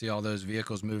 And you see all those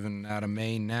vehicles moving out of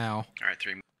Maine now. All right,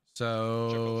 3.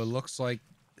 So it looks like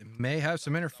it may have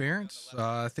some interference.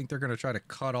 I think they're going to try to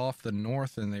cut off the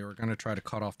north, and they were going to try to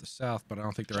cut off the south, but I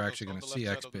don't think they're actually going to see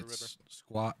X-Bit's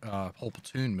squad whole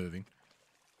platoon moving.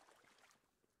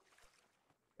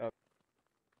 All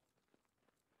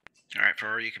right,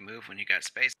 forward, you can move when you got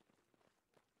space.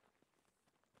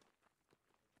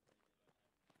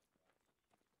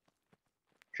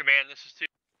 Command, this is 2.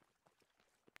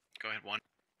 Go ahead, 1.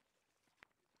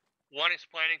 1 is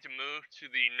planning to move to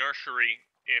the nursery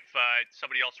if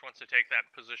somebody else wants to take that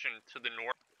position to the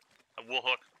north. We'll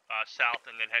hook south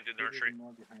and then head to the nursery.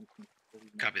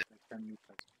 Copy that.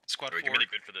 Squad 4. Give me the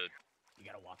grid for the. You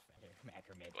gotta walk better,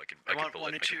 macro mid. I want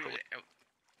 1 and 2.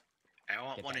 I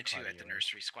want 1 and 2 at the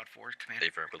nursery. Squad 4, command.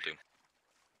 Stay firm, platoon.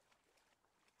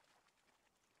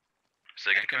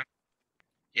 Second, command.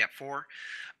 Yeah, 4.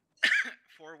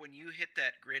 4, when you hit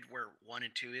that grid where 1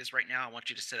 and 2 is right now, I want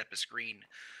you to set up a screen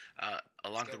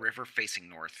along the river facing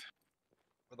north.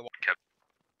 For the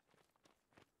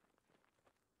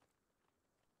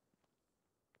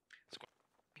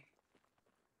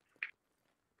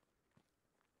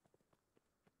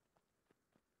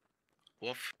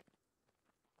Wolf.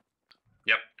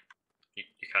 Yep. You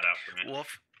cut out for me.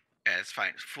 Wolf. Yeah, it's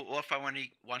fine. Wolf, I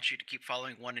want you to keep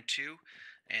following 1 and 2,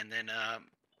 and then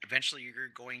eventually you're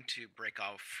going to break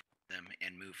off them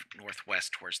and move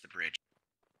northwest towards the bridge.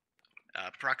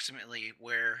 Approximately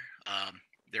where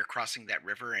they're crossing that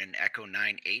river in Echo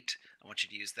 9-8, I want you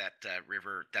to use that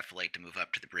river defilade to move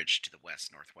up to the bridge to the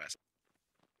west, northwest.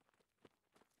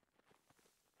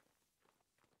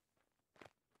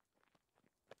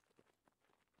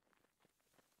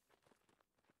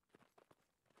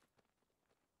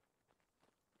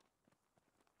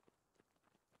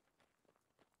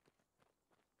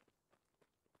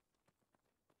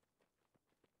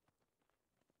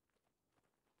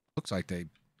 Looks like they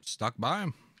stuck by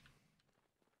him.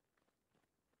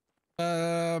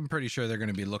 I'm pretty sure they're going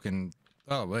to be looking.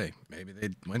 Oh, wait, maybe they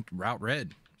went route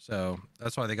red. So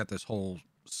that's why they got this whole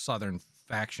southern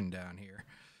faction down here.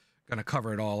 Going to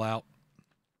cover it all out.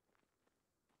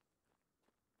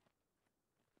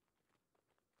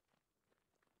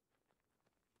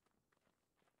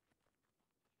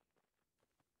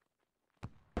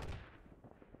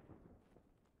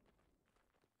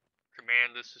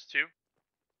 Command, this is 2.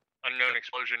 Unknown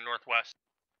explosion northwest.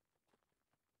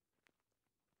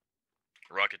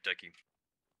 Rocket techie.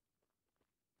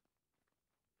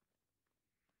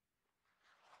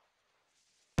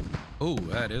 Oh,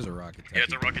 that is a rocket. Yeah,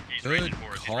 it's a rocket. He's Good ranging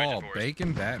for us. call,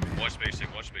 Bacon Batman. Watch spacing.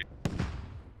 Watch space.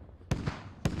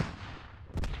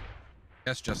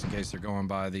 Yes, just in case they're going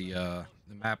by the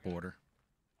map order.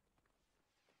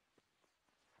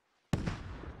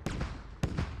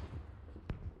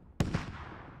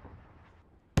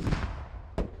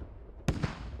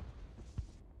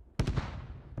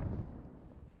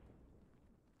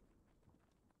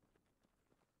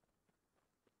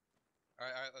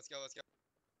 Alright, let's go.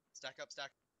 Stack up.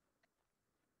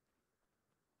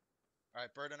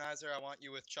 Alright, Burdenizer, I want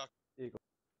you with Chuck. Eagle.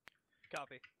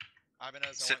 Copy. Ibanez,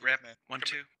 I Sit want you rep, with me. 1,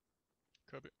 2.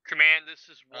 Copy. Command, this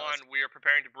is 1. We are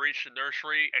preparing to breach the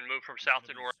nursery and move from south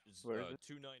to north.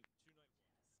 2-9.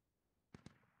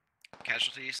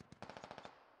 Casualties.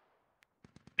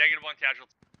 -1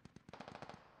 casualty.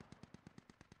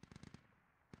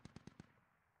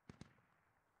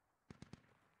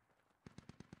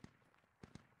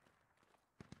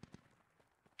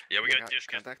 Yeah, we got a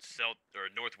disconnect south or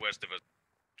northwest of us.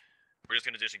 We're just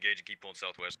gonna disengage and keep pulling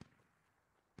southwest.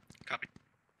 Copy.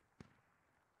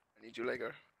 I need you,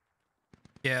 Lager.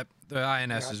 Yeah, the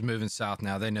INS is moving south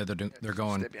now. They know they're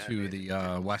going behind to me.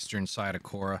 the western side of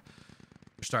Cora.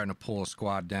 They're starting to pull a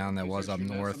squad down that was up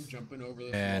north,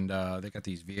 and they got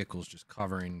these vehicles just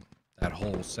covering that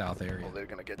whole south area. Well, they're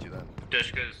gonna get you then.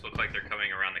 Dishkas look like they're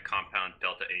coming around the compound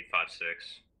Delta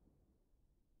 856.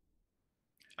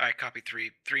 All right, copy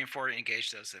 3. 3 and 4 engage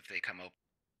those if they come open.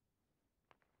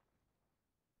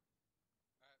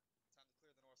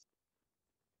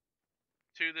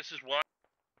 Two, this is 1.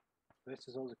 This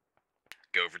is also.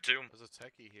 Go for 2. There's a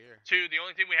techie here. 2, the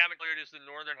only thing we haven't cleared is the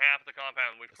northern half of the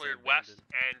compound. We've That's cleared abandoned. west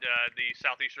and the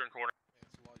southeastern corner.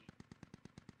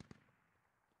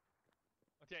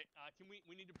 Okay,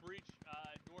 we need to breach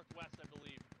northwest, I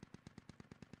believe.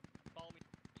 Follow me.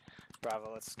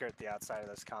 Bravo, let's skirt the outside of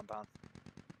this compound.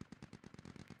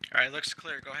 All right, looks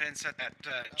clear. Go ahead and set that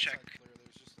check.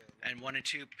 And 1 and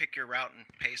 2, pick your route and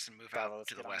pace and move Bravo, out let's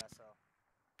to the get on west. SL.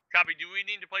 Copy, do we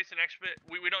need to place an expert?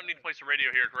 We don't need to place a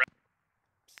radio here, correct?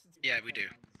 Yeah, we do.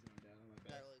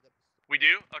 We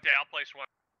do? Okay, I'll place one.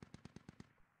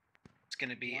 It's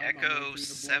gonna be Why am I Echo moving to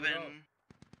 7. blow it up?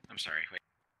 I'm sorry, wait.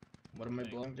 What am I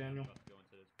blowing, Daniel?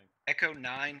 Echo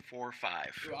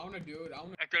 945. Dude, I wanna do it. I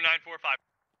wanna. Echo 945.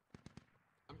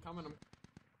 I'm coming.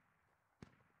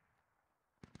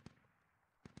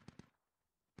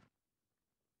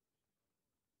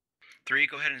 3,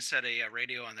 go ahead and set a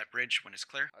radio on that bridge when it's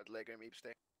clear.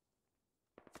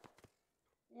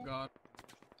 God.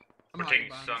 We're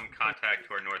taking some contact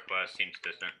toward northwest, seems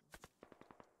distant.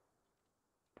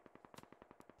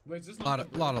 Wait, is this A lot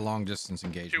of long distance 2,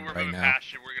 engagement we're right moving now.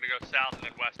 past you. We're gonna go south and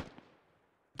then west.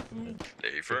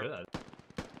 Hey, firm.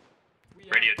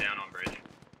 Radio down on bridge.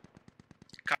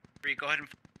 Copy 3, go ahead and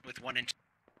with 1 and 2.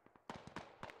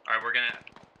 Alright, we're gonna...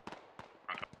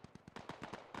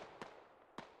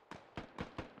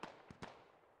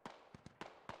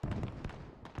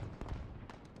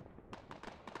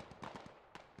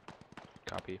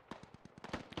 Copy.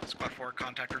 Squad 4,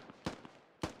 contact her.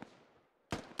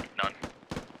 None.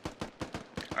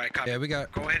 All right, copy. Yeah,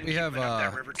 we have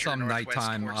some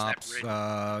nighttime ops.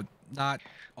 Not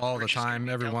all the time.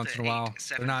 Every once in a while.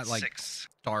 They're not like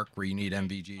dark where you need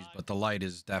MVGs, but the light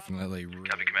is definitely really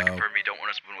Copy, command. low. Confirm you don't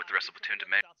want us moving with the rest of the platoon to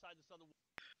man.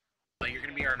 You're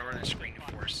going to be our northern screen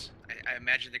force. I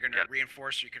imagine they're going to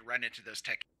reinforce so you can run into those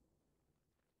tech.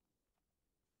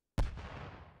 Alright,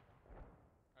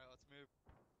 let's move.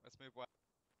 Let's move west.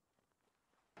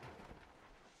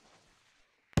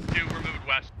 2, we're moving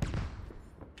west.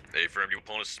 Hey, firm, you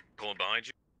pulling behind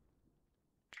you?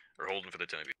 Or holding for the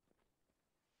time being?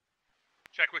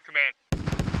 Check with command.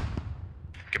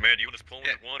 Command, you want us pulling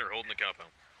at 1 or holding the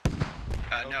compound?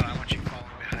 No, I want you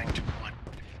following behind to 1.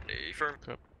 Hey, firm.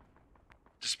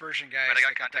 Dispersion, guys. Man, I got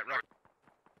they got that contact rough.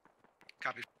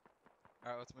 Copy.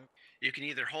 Alright, let's move. You can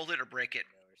either hold it or break it.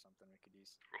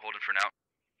 We're holding for now.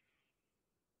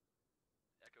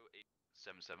 Echo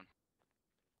 877.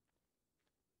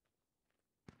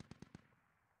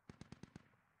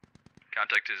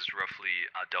 Contact is roughly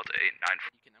Delta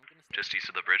 894, just east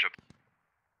of the bridge up.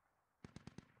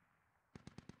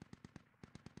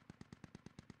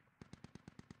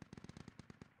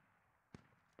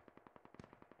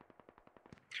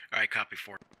 All right, copy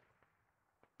 4.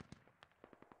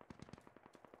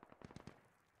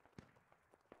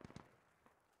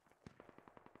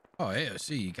 Oh,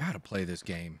 AOC, you gotta play this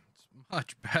game. It's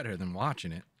much better than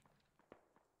watching it.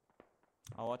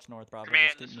 I'll watch North Bravo.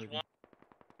 Command, Just keep this is moving. 1.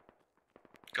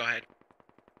 Go ahead.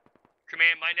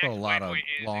 Command, my next A lot of waypoint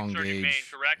is long inserting main,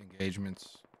 gauge correct?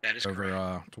 engagements That is over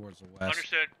correct. towards the west.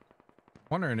 Understood.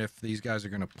 Wondering if these guys are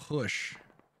gonna push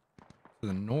to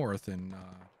the north and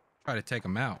try to take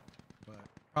them out, but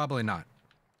probably not.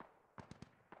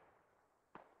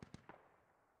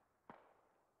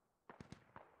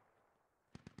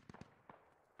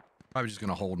 Probably just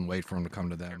gonna hold and wait for them to come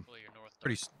to them.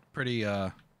 Pretty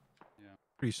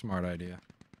smart idea.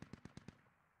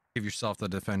 Give yourself the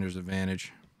defender's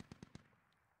advantage.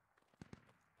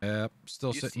 Yep,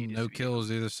 still You sitting, see no this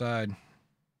kills either side.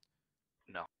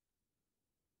 No.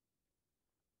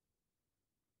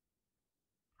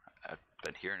 I've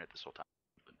been hearing it this whole time,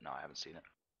 but no, I haven't seen it.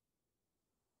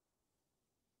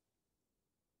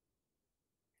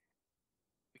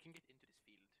 We can get into this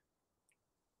field.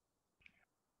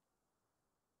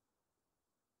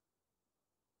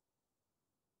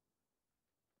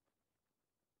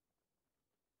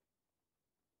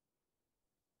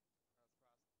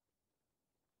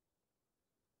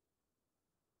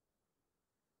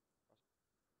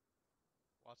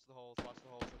 Watch the holes, let's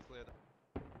clear them.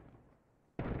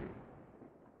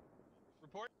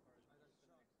 Report.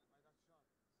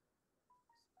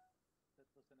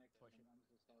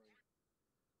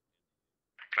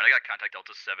 I got contact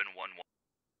Delta 711,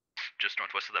 just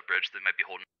northwest of that bridge. They might be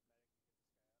holding.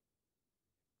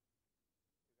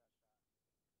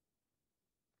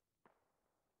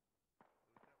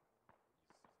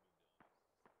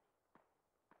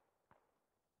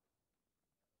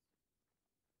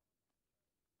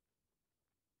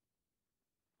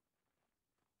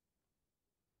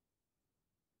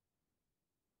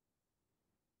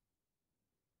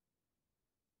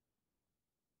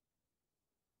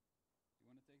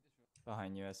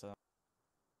 Behind you, SO.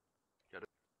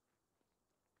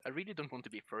 I really don't want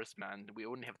to be first, man. We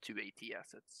only have 2 AT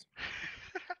assets.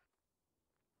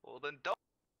 Well, then don't.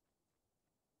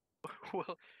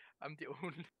 Well, I'm the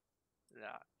only.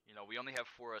 Yeah. You know, we only have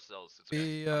 4 SLs. It's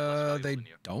They okay. I'm less valuable they than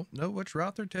you. don't know which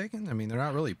route they're taking. I mean, they're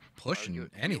not really pushing We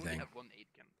only anything. have 1 8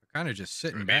 cam. They're kind of just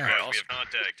sitting Be back. advised, we have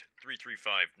contact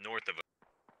 335 north of us.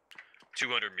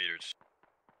 200 meters.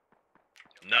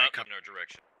 Not in our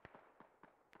direction.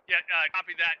 Yeah,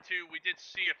 copy that too. We did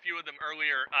see a few of them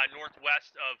earlier,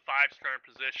 northwest of 5's current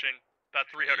position,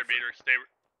 about 300 meters. They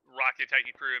rocked the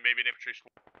attacking crew and maybe an infantry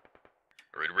squad.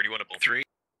 Alright, where do you want to bump? 3.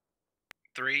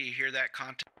 You hear that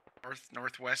contact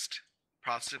northwest,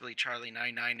 possibly Charlie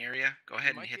 99 area? Go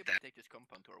ahead and hit that. Take this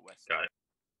compound to our west. Got it.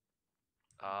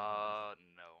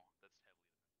 No. That's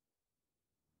heavily.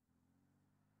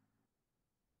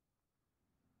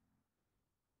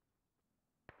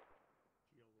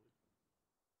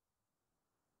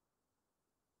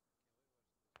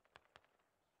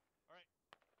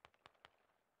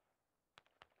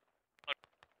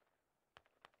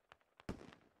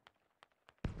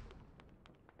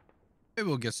 Maybe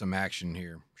we'll get some action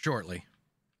here shortly.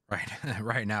 Right,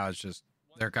 right now it's just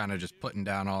they're kind of just putting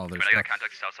down all their I stuff. got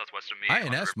contact southwest of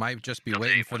me. INS might just be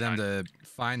waiting for them to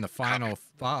find the final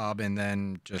fob and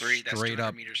then just 3, that's straight 200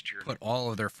 up meters to your put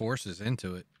all of their forces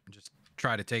into it. Just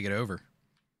try to take it over.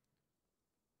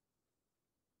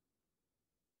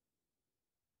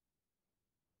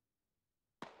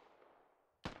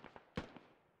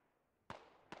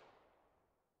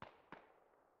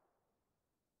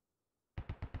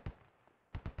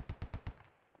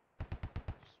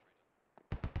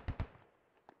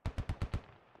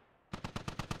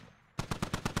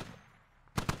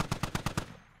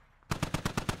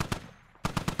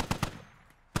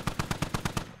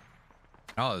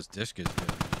 Oh, this disc is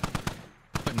good.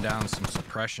 Putting down some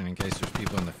suppression in case there's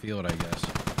people in the field, I guess.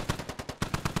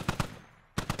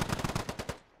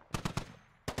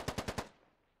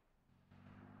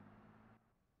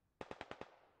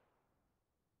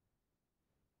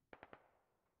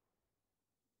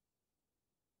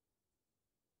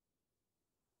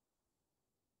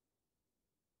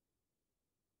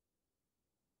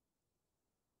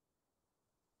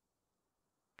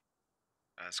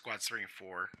 Squads 3 and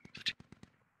 4.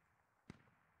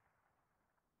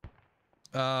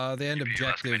 The end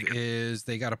objective is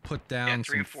they got to put down 3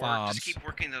 some and 4. fobs, Just keep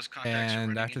working those contacts.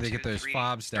 and after they get those 3,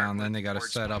 fobs down, then they got to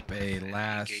towards set up a and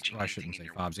last. engaging Well, I shouldn't say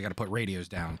anything in fobs. They got to put radios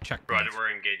down, checkpoints, Roger,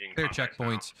 we're engaging. clear contacts now.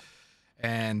 checkpoints,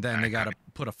 and then they got to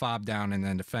put a fob down and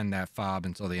then defend that fob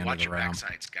until the end Watch of the your round.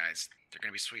 backsides, guys. They're going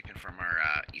to be sweeping from our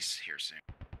east here soon.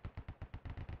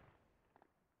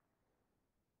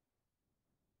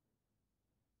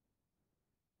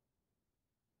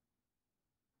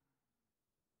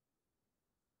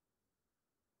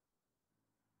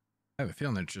 I have a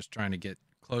feeling they're just trying to get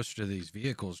closer to these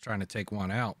vehicles, trying to take one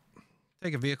out.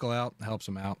 Take a vehicle out helps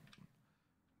them out.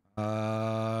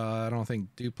 I don't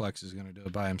think Duplex is going to do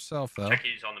it by himself, though.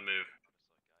 Checkie's on the move.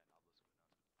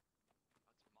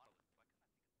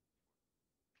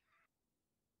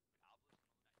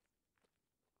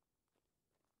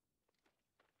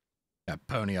 Got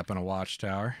Pony up in a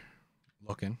watchtower,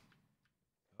 looking.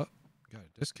 Oh, got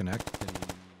a disconnect.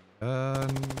 No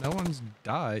one's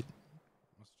died.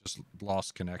 Must just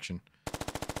lost connection.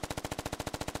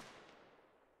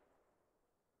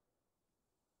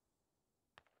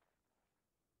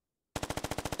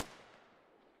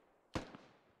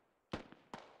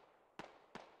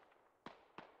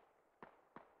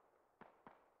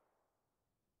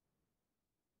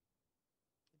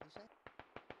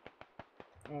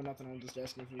 Oh, nothing. I'm just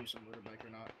asking if you use some motorbike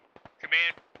or not.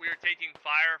 Command, we are taking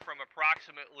fire from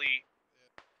approximately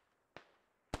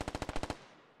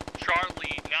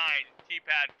Charlie 9,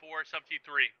 T-pad 4, sub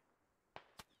T3.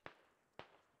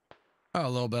 Oh, a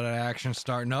little bit of action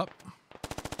starting up.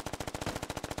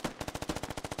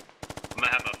 I'm gonna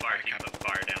have a fire team put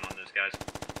fire down on those guys.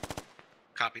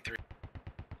 Copy 3.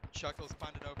 Chuckles,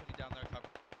 find an opening down there. Copy.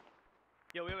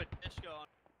 Yo, we have a disco on.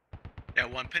 Yeah,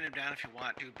 1, pin him down if you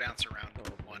want. 2, bounce around.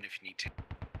 1 if you need to.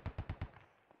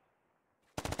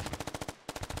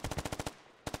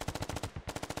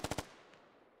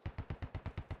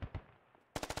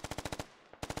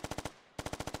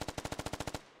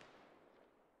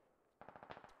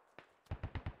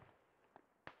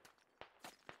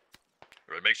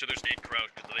 But make sure there's 8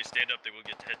 crouched, because if they stand up, they will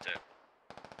get head tapped.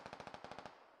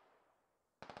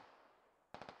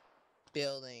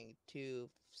 Building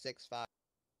 265.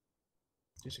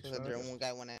 265. There one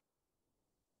guy went in.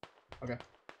 Okay.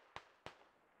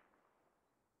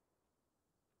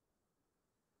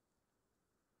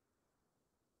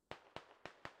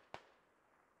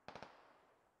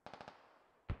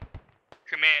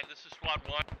 Command, this is Squad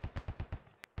 1.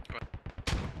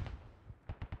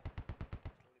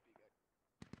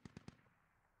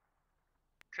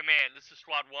 Command, this is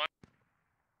Squad 1.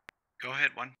 Go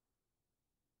ahead, 1.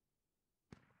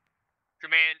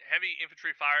 Command, heavy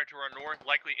infantry fire to our north,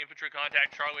 likely infantry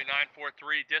contact Charlie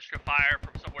 943, disc of fire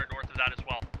from somewhere north of that as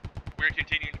well. We're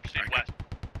continuing to proceed west.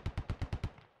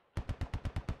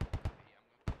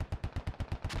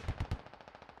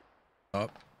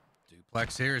 Up.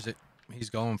 Duplex hears it. He's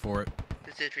going for it.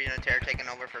 This is Unitary taking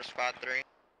over for Squad 3.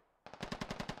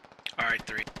 Alright,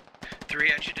 3. 3,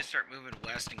 I want you to start moving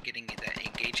west and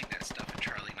engaging that stuff in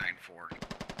Charlie 94.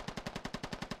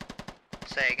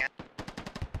 Say again.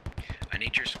 I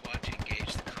need your squad to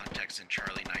engage the contacts in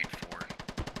Charlie 94.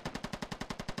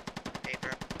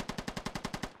 Paper.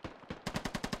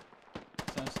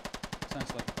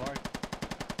 Sounds like a party.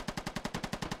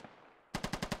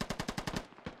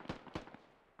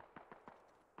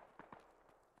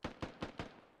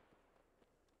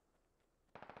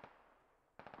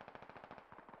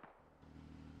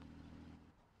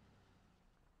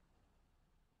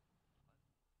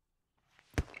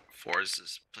 Four is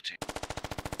this platoon.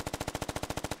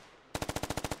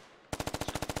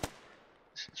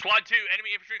 Squad 2, enemy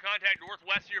infantry contact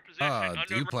northwest of your position.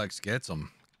 Duplex gets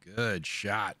him. Good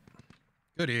shot.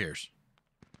 Good ears.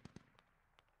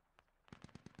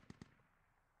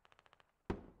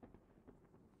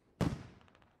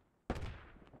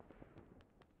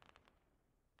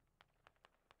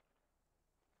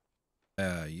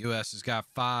 US has got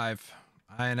 5.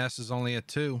 INS is only at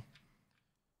 2.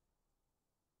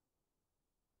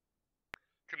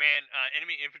 Command,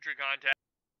 enemy infantry contact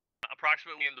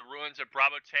approximately in the ruins of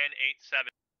Bravo 10-8-7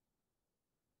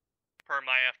 per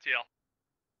my FTL.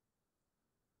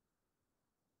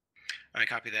 Alright,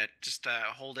 copy that. Just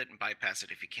hold it and bypass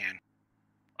it if you can.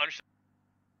 Understood.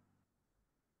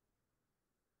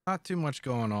 Not too much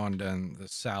going on in the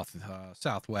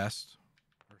southwest.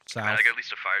 Or south. I got at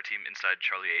least a fire team inside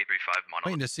Charlie 835 Monolith.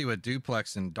 Waiting to see what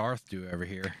Duplex and Darth do over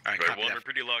here. Alright, Right, copy one, that. we're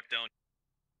pretty locked down.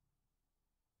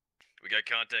 We got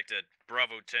contact at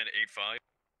Bravo 10-85.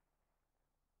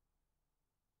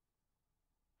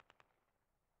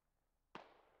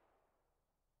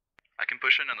 I can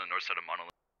push in on the north side of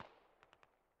Monolith.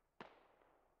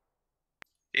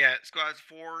 Yeah, squads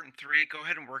 4 and 3, go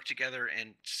ahead and work together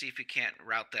and see if you can't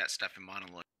route that stuff in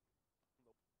Monolith.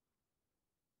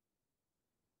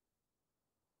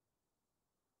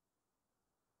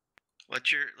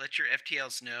 Let your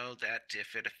FTLs know that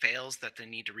if it fails, that they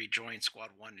need to rejoin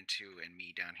squad 1 and 2 and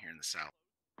me down here in the south.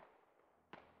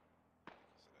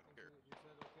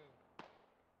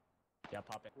 Yeah,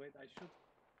 pop it. Wait, I should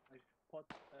put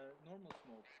normal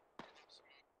smoke.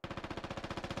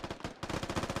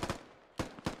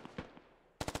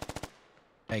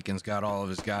 Aiken's got all of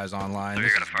his guys online. So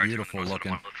This you're gonna is fire beautiful north side of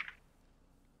looking. Monolith.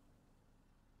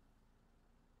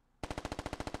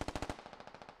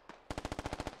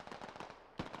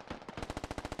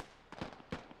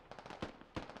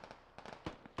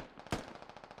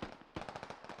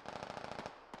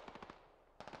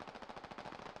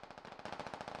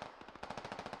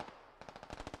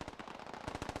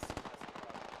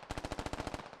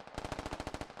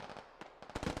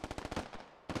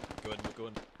 Go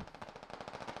in.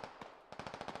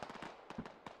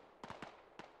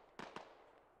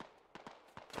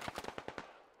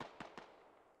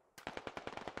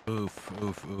 Oof,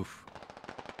 oof, oof.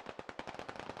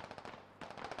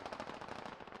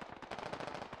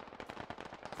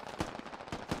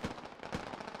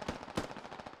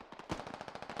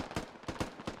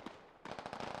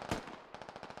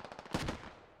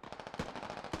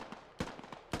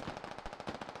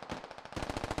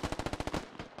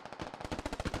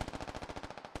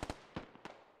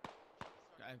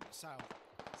 South.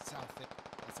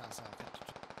 That's not south.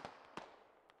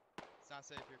 It's not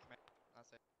safe here, command. Not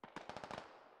safe.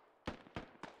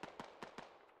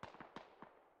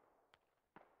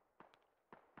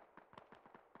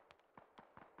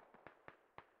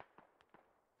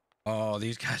 Oh,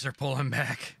 these guys are pulling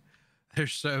back.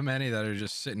 There's so many that are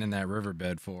just sitting in that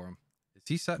riverbed for him. Is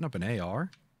he setting up an AR?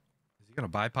 Is he going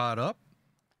to bipod up?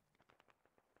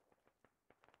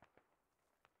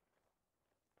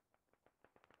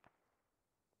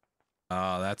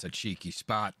 Oh, that's a cheeky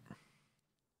spot.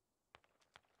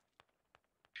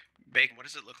 Bacon, what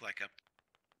does it look like up?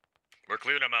 We're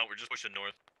clearing them out. We're just pushing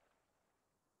north.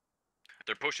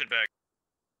 They're pushing back.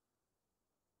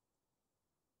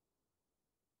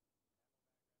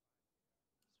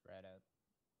 Spread out.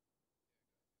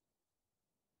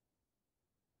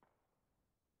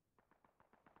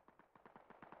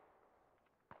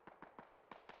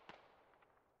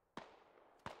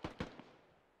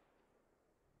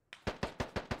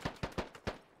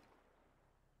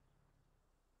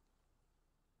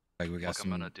 Like we got Look, I'm some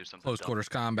gonna do something close dumb. quarters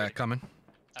combat coming.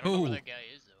 I don't know where Ooh. that guy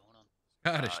is though. Hold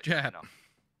on. God, it's Jap.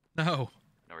 No. No.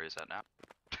 Know where he's at now.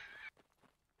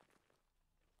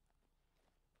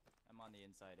 I'm on the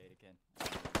inside,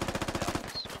 Adakin.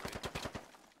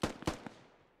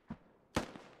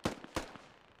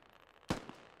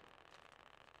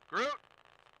 Groot!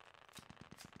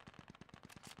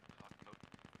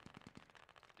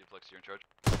 Duplex, you're in charge.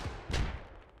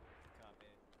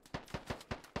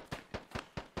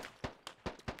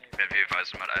 Man, be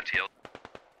advised, I'm at ITL.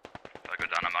 If I go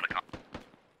down, I'm out of comp.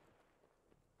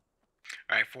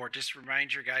 Alright, 4, just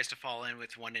remind your guys to fall in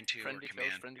with 1 and 2 Friendly or close,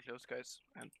 command. friendly close, guys.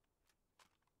 And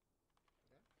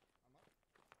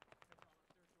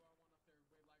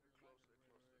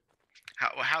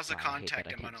How's the Wow, I hate contact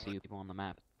that I in can't see Monolith? people on the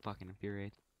map. Fucking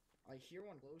infuriates. I hear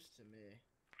one close to me.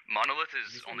 Monolith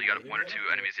has only got 1 or 2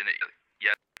 enemies in it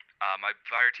yet. My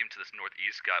fire team to this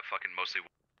northeast got fucking mostly.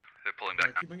 They're pulling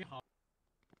back now.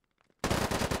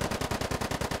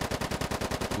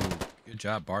 Ooh, good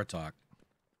job, Bartok.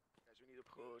 guys, we need to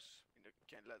push. We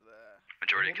can't let the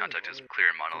Majority of contact is clear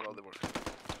in Monolith.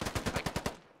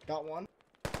 Got one.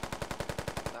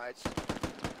 Nice.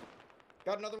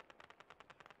 Got another one.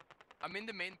 I'm in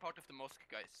the main part of the mosque,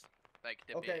 guys. Like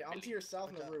the Okay, I'm to building. your south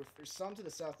on the roof. There's some to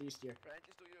the southeast here.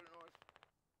 Branches to your north.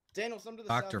 Daniel, some to the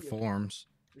Dr. south here. Forms.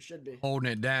 There should be.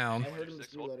 Holding it down. I heard him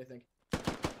just reload, I think.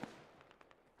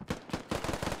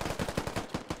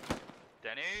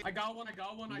 Danny! I got one. I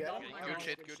got one. I Yeah, got one. I got Good one.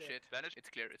 shit, good shit. Vanish. It's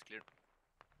clear, it's clear.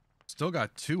 Still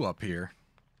got 2 up here.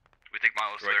 We think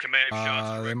Monolith's Right, there. command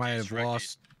shots. They might east, have direct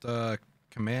lost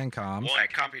command comms. One,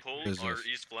 Alright, copy. pull our Business.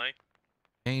 east flank.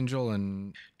 Angel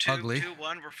and 2, Ugly. 2,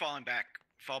 1, we're falling back.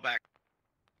 Fall back.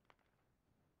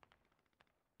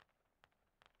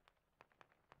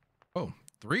 Oh,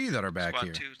 3 that are back Squad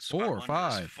here. 2, squad 4, 1,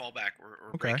 5. fall back. We're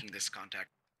Okay. breaking this contact.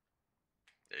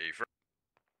 Hey,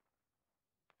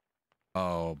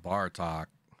 Oh, Bartok.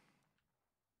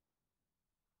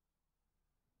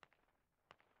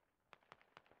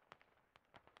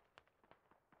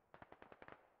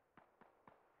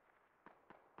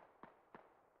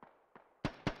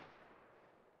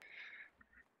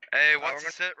 Hey, we're what's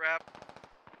the sit rep?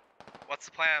 What's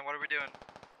the plan? What are we doing?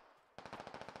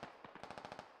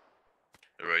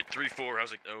 Alright, 3-4.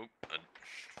 How's it? Oh,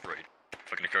 right.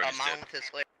 Fucking Icardi's dead. Monolith is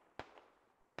clear.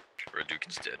 Red Duke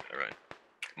is dead. Alright.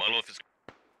 Monolith is.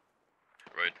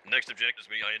 Right. Next objective is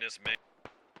me, INS main.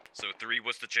 So 3,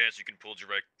 what's the chance you can pull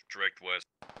direct west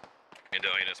into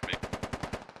INS main?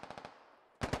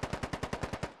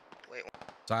 Wait.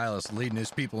 Silas leading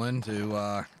his people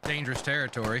into dangerous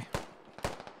territory.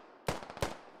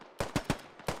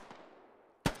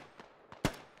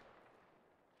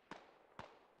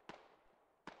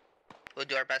 We'll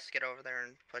do our best to get over there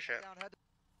and push it.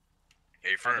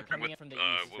 Hey, firm. they're Bring coming with in from the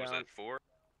east, what was that? 4?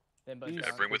 Then Yeah,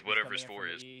 Bush bring with is whatever coming his in 4 from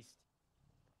the is.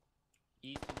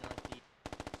 East and northeast.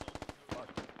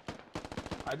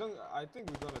 I think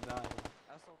we're gonna die.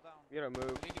 We gotta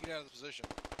move. We need to get out of this position.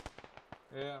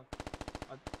 Yeah.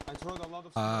 I thrown a lot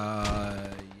of.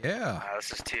 Yeah.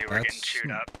 This is 2. We're getting That's-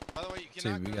 chewed up. By the way, you See,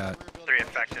 cannot we go to got the rear building. 3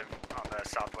 effective on the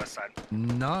southwest side.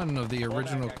 none of the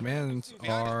original commands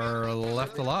are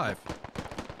left alive.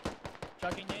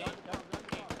 Chucking nade.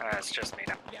 It's just me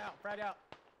now. Frag out.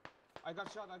 I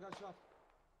got shot. I got shot.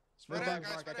 Spread Move out, on,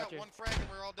 guys. Mark, I Spread got out. you. One frag and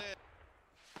we're all dead.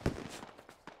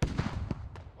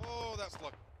 Oh, that's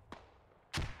luck.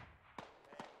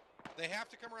 They have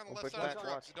to come around the We'll left push side of the back,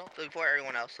 truck. watch. So don't. Before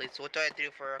everyone else leads. So what do I do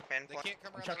for command They point? can't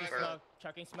come around Chucking the right smoke.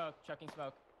 Chucking smoke. Chucking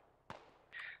smoke.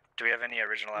 Do we have any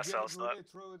original If you have a SLs left? grenade,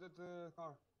 throw it at the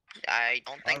car. I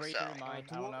don't think Already so. threw mine.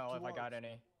 I don't know if I got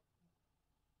any.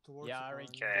 Towards Yeah, the I car. already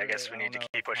Okay, I threw guess it. we I need to don't know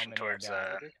keep how pushing many I towards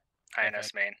got.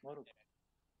 INS main.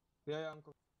 Yeah, I'm.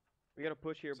 We gotta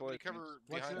push here, boys. Cover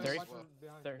Watch, behind us. Thirty- as well.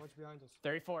 watch behind us.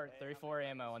 34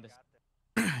 ammo on this.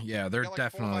 Yeah, they're got like 4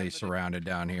 definitely behind the- surrounded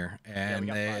down here, and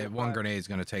got they, 5. one grenade is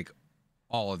going to take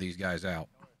all of these guys out.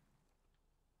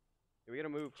 We gotta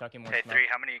move. Chucking more Okay, smoke. 3,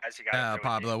 how many guys you got? there with you?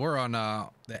 Pablo, we're on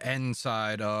the end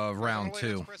side of round Only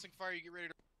that's 2. pressing fire, you get ready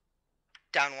to.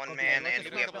 Down one man, let's and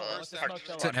just we have smoke a let's just hard smoke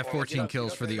the Sitting at left. 14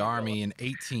 kills for the Army and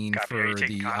 18 Copy, are you for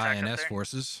taking the contact up INS there?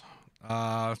 forces.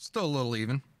 Still a little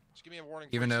even. Just give me a warning.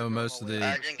 Even first, though so I'm most of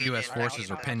aware. the U.S. forces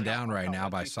are pinned down right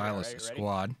now by Silas's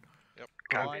squad.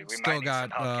 Copy. We Still might need some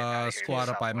got help getting out of here squad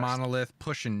up by southwest. Monolith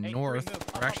pushing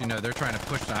north. Or actually, no, they're trying to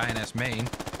push the INS main.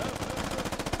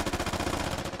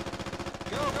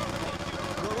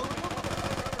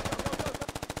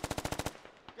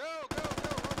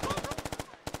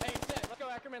 Hey, set. Let's go,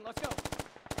 Ackerman. Let's go.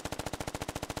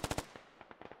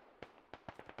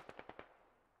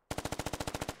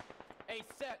 Hey,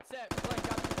 set. Glenn,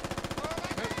 got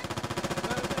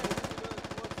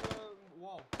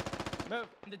Wall. Move.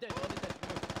 In the ditch. Move.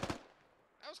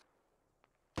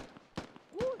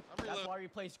 Woo. That's why we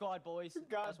play squad, boys.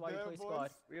 That's why we play squad.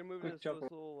 We're gonna move this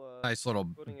little. Nice little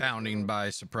bounding by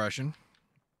suppression.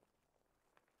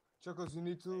 Chuckles, you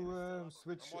need to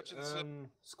switch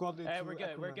squad lead Hey, to we're good.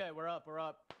 Ackerman. We're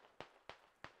up.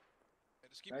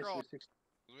 Just keep crawling. We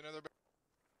know they're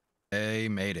They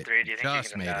made it. 3, do you think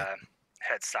Just you made can it.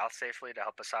 head south safely to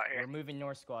help us out here? We're moving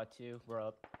north, squad 2. We're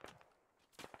up.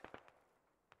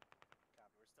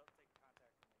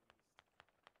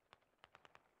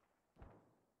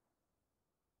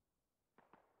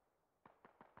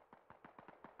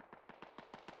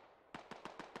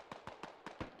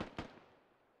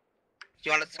 Do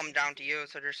you want us to come down to you,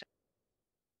 so you're saying?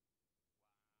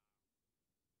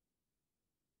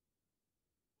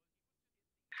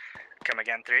 Come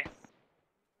again, 3.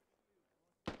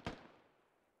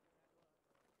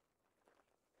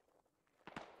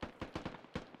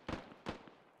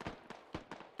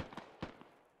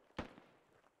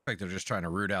 Like they're just trying to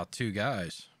root out 2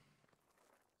 guys.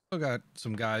 Still got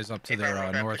some guys up to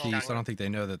their northeast. I don't think they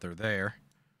know that they're there.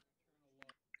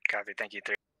 Copy. Thank you,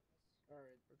 3. Alright,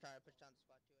 we're trying to push down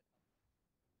squad 2.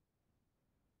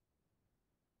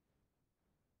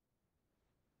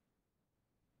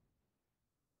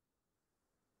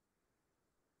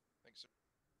 Thanks, sir.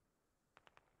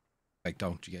 Like,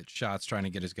 don't you get shots trying to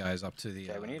get his guys up to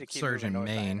the Okay, we need to keep surgeon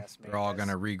moving north main. INS main, They're all guys. going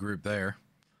to regroup there,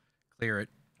 clear it,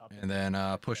 and then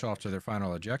push off to their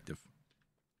final objective.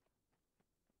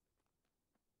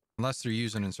 Unless they're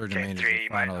using insurgent Okay, main as 3, their you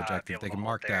final might, be objective, able they to can hold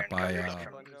mark there that and by cover us from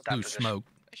that blue position. smoke.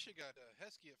 I should got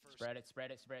Hesky at first. Spread it.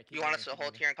 Keep You want moving, us to keep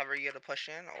hold moving. here and cover you to push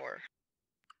in, or?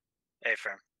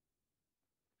 Affirm.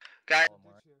 Guys,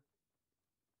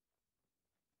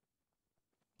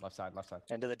 Left side.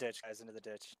 Into the ditch, guys. Into the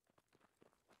ditch.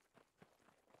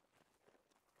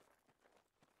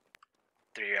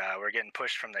 3, we're getting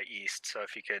pushed from the east, so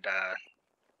if you could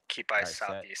keep eyes Alright, set.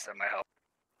 southeast, that might help.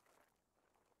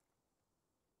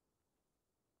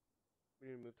 We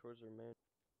need to move towards our main.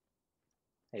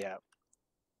 Yeah.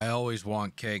 I always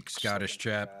want cake, Scottish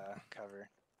Looking for, chap. cover.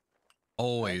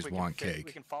 Always We can want We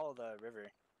cake. can follow the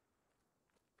river.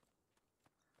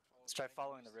 Let's try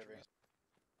following the river.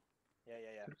 Yeah.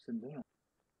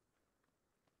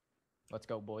 Let's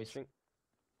go, boys.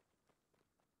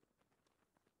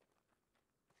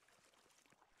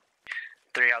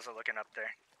 3, how's it looking up there?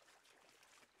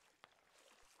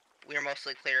 we are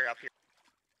mostly clear up here.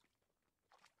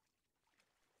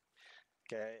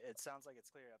 Okay, it sounds like it's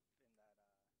clear up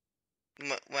in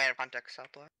that. We have contact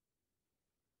southwest.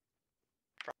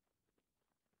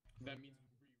 That means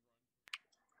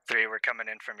 3, we're coming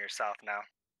in from your south now.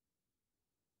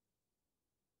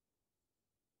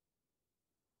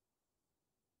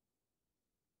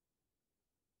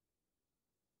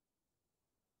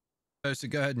 So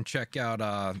go ahead and check out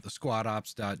the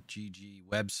squadops.gg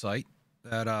website.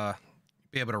 That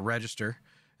be able to register,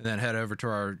 and then head over to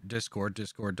our Discord,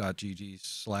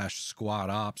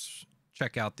 discord.gg/squadops.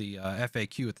 Check out the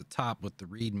FAQ at the top with the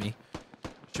README.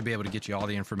 Should be able to get you all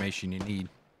the information you need,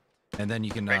 and then you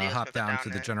can hop down to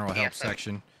the general help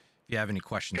section if you have any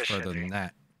questions Good shit, further than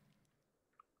that.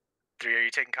 3, are you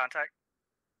taking contact?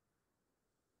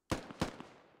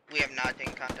 We have not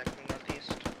taken contact from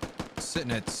northeast.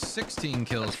 Sitting at 16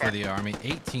 kills for the army,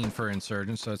 18 for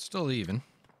insurgents, so it's still even.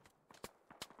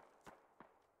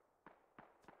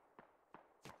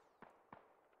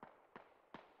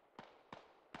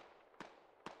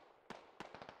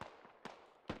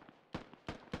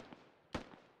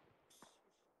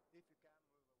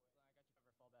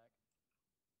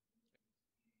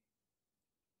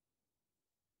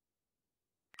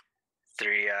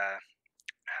 Three,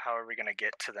 how are we gonna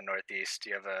get to the northeast? Do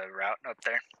you have a route up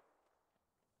there?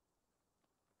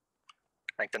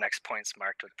 I think the next point's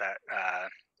marked with that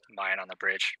mine on the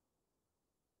bridge.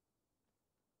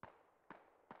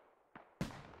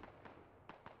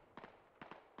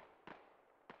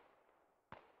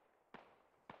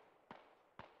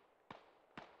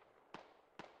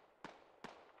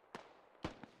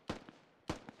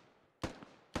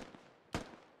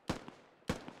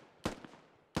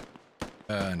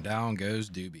 And down goes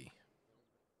Doobie.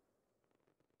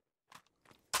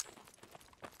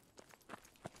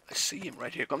 see him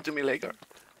right here. Come to me later.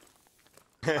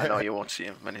 I know you won't see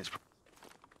him when he's.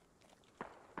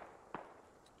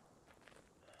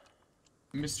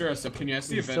 Mr. S, can you ask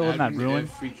the He's event still in that admin ruin?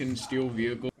 if we can steal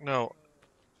vehicle? No.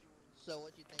 So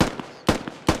what you think?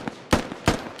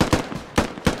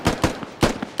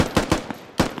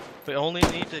 We only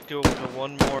need to go to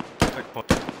one more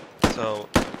checkpoint. So,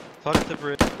 fuck the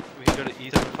bridge. We can go to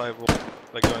east and 5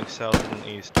 by going south and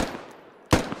east.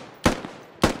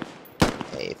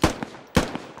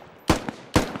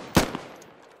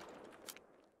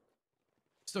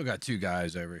 Still got two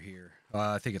guys over here.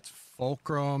 I think it's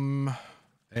Fulcrum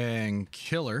and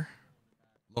Killer.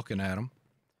 Looking at them.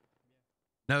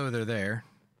 No, they're there.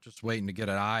 Just waiting to get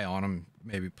an eye on them.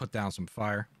 Maybe put down some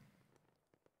fire.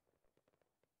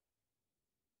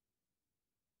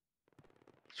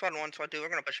 Squad 1, Squad 2, we're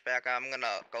gonna push back. I'm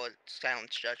gonna go with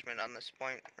silence judgment on this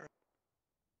point.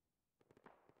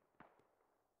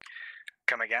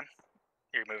 Come again?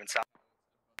 You're moving south.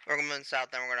 We're moving south,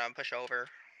 then we're gonna push over.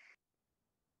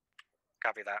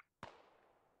 Copy that.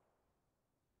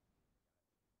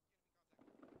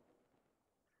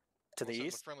 To the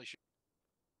east? Friendly shoot.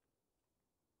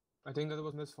 I think that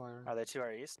was misfire. Are they to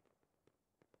our east?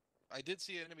 I did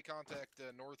see enemy contact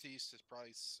northeast. Is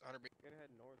probably 100 meters. Get ahead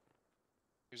north.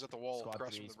 He was at the wall Squad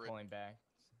across from 3's the bridge. pulling back.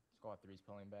 Squad 3's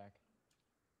pulling back.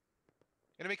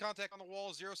 Enemy contact on the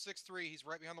wall 063. He's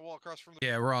right behind the wall across from the.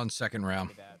 Yeah, we're on second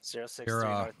round. 063 You're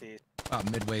northeast.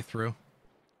 about midway through.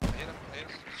 Hit him. Hit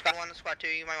him. Squad 1 to Squad 2,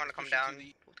 you might want to come Pushing to down.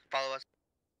 the- Follow us.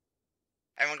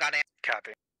 Everyone got in?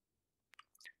 Copy.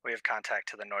 We have contact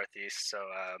to the northeast, so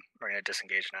we're gonna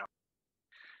disengage now.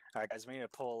 Alright guys, we need to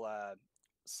pull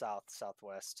south,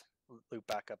 southwest. Loop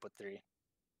back up with 3.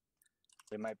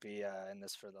 We might be in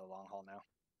this for the long haul now.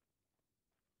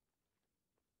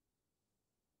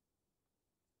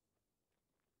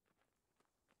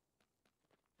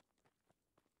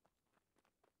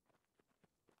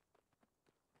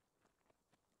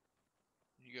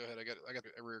 You go ahead. I got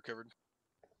the rear covered.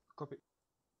 Copy.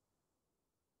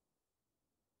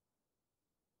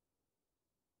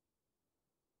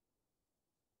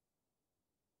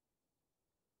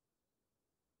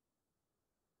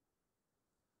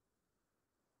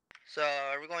 So,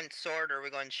 are we going sword or are we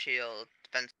going shield?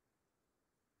 Defense.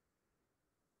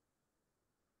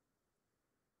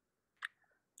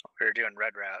 We're doing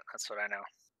red route. That's what I know.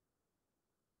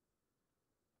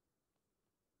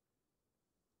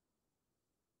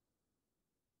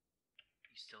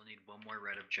 You still need one more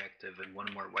red objective and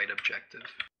one more white objective.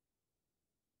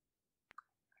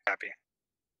 Copy.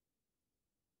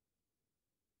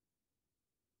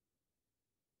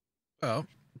 Oh,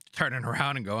 turning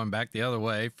around and going back the other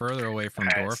way, further away from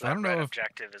Alright, Dorf. so I don't that red know if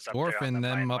objective is up Dorf there on and the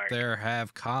them mine up mark. there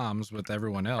have comms with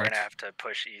everyone else. We're gonna have to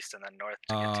push east and then north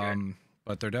to get to it.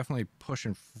 But they're definitely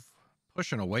pushing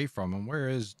away from him. Where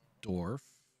is Dorf?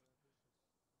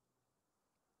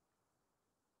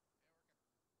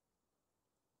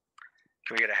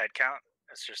 Can we get a head count?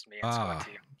 It's just me and Squad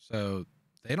 2. So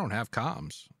they don't have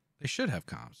comms. They should have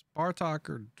comms. Bartok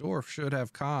or Dorf should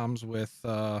have comms with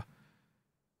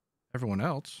everyone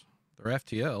else. They're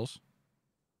FTLs.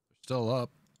 They're still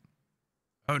up.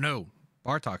 Oh no,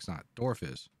 Bartok's not. Dorf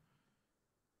is.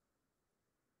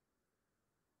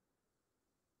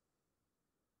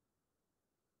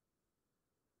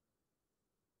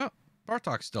 Oh,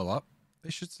 Bartok's still up.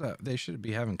 They should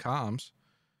be having comms.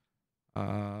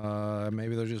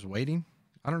 Maybe they're just waiting.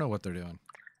 I don't know what they're doing.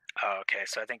 Oh, okay,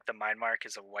 so I think the mine mark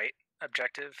is a white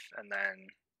objective, and then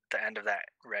the end of that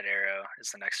red arrow is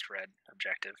the next red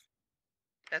objective.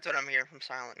 That's what I'm hearing from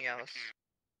Silent Yells.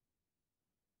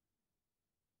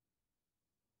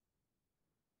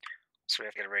 So we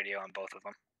have to get a radio on both of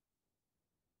them.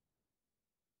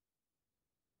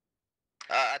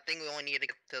 I think we only need to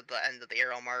get to the end of the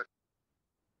arrow mark.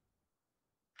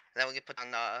 Then we can put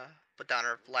down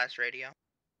our last radio.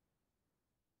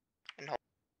 And hold.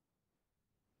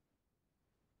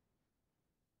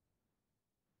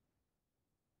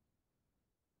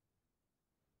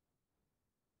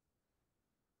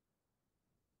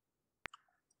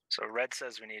 So red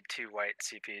says we need 2 white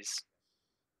CPs.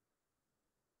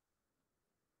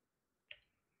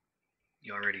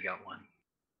 You already got one.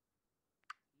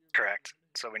 Correct.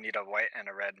 So we need a white and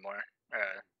a red more,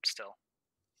 still.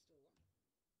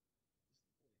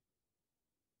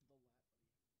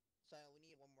 So we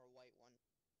need one more white one.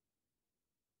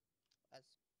 That's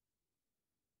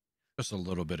Just a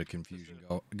little bit of confusion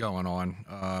going on.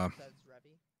 says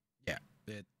Revy. Yeah,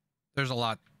 there's a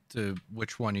lot to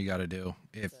which one you got to do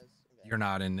if you're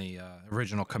not in the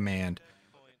original command.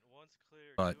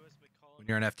 But when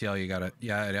you're an FTL, you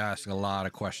gotta ask a lot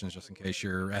of questions just in case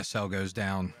your SL goes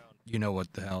down you know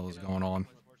what the hell is going on.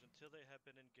 Until they have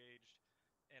been engaged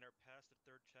and are past the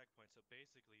third checkpoint. So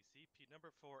basically, CP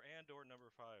number 4 and/or number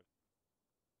 5.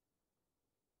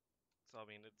 So I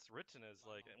mean, it's written as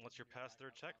like once you're past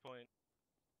third checkpoint.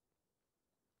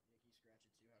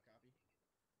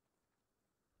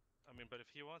 I mean, but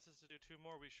if he wants us to do 2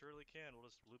 more, we surely can.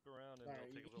 We'll just loop around and it'll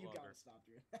take a little longer. Gotta stop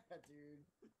doing that, dude.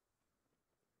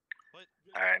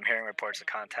 All right, I'm hearing reports of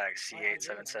contact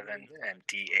C877 and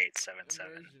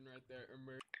D877.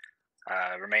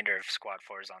 Remainder of Squad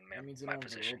 4 is on That means they my don't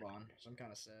have the position. robe on, so I'm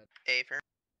kind of sad. Hey, fair.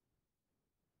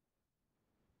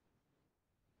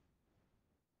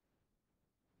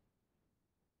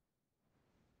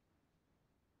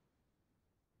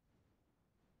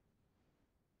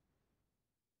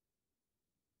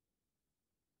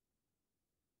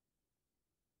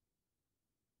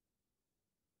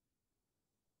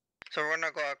 So we're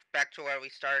gonna go back to where we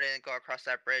started and go across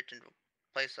that bridge and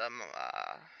place a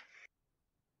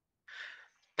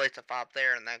fob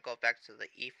there, and then go back to the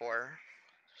E4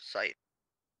 site.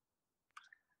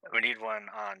 We need one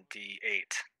on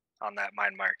D8 on that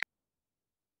mine mark.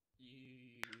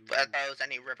 But I thought it was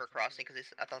any river crossing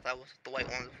because I thought that was the white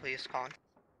one he was calling.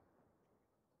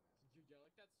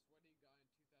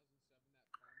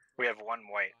 We have one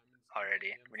white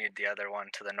already. We need the other one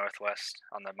to the northwest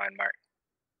on the mine mark.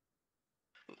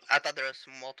 I thought there was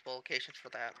multiple locations for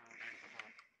that.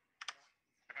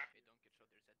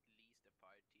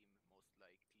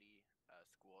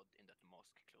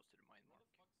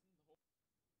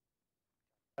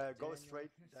 Go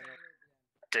straight.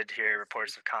 Did hear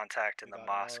reports of contact in the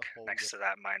mosque next to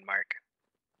that mine mark.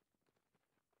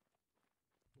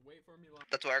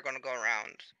 That's why we're gonna go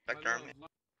around. Spectre.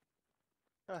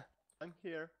 I'm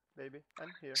here, baby.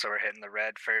 I'm here. So we're hitting the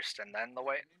red first and then the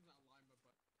white?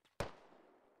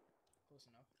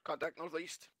 Contact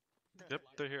northeast. Yep,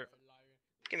 they're here.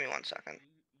 Give me 1 second.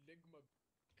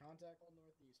 Contact all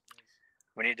northeast, please.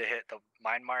 We need to hit the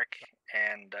mine mark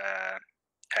and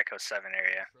Echo 7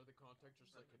 area.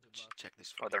 Check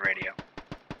this. Or the radio.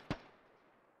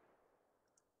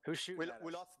 Who's shooting at us?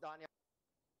 We lost Daniel.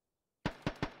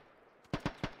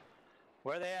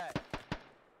 Where are they at?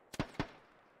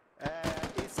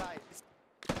 East side.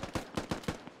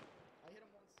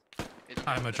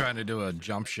 I'm trying to do a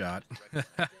jump shot.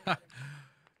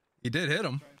 He did hit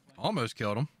him. Almost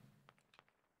killed him.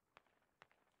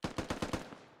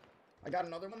 I got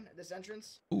another one at this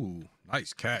entrance. Ooh,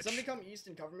 nice catch. Somebody come east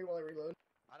and cover me while I reload.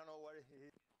 I don't know where he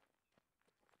is.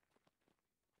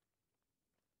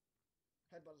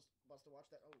 Head Buster, watch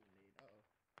that. Oh, nade. Uh-oh.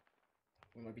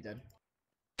 We might be dead.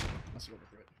 Must have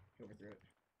overthrew it. He overthrew it.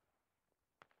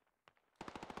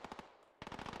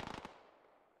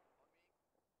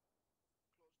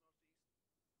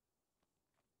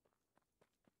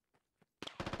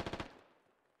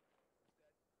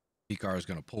 Car is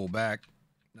going to pull back.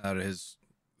 Now that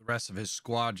the rest of his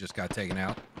squad just got taken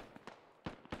out.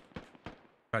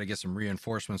 Try to get some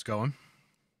reinforcements going.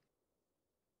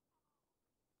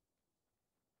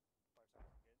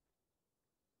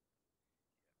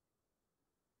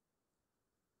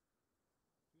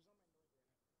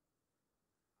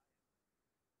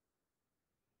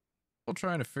 Still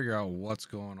trying to figure out what's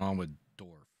going on with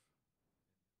Dorf.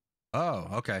 Oh,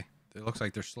 okay. It looks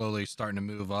like they're slowly starting to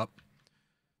move up.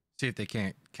 See if they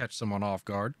can't catch someone off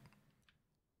guard.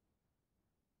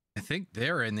 I think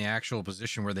they're in the actual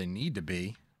position where they need to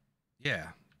be. Yeah,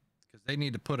 because they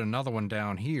need to put another one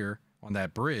down here on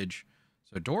that bridge.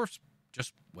 So Dorf's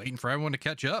just waiting for everyone to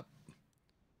catch up.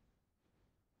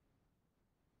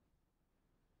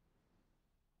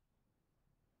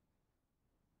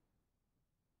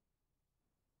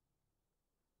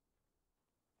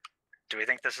 Do we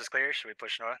think this is clear? Should we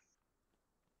push north?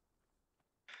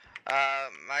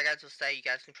 My guys will say you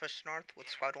guys can push north with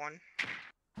squad 1.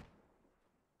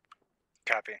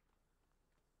 Copy.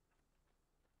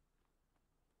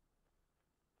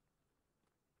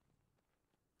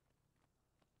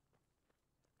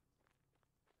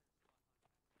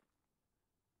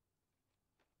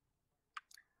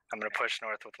 I'm going to push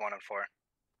north with 1 and 4.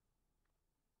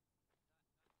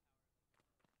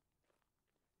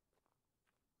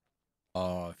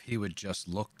 Oh, if he would just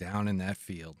look down in that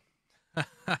field.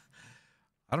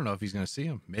 I don't know if he's going to see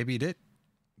him. Maybe he did.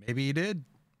 Maybe he did.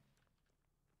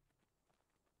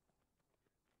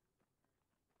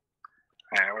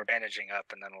 All right, we're bandaging up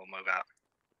and then we'll move out.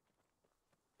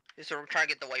 So we're trying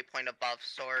to get the waypoint above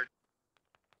sword.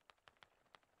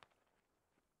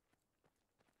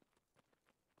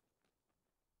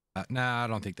 Nah, I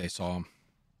don't think they saw him.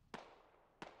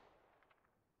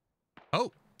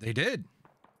 Oh, they did.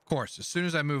 Of course, as soon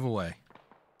as I move away.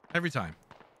 Every time.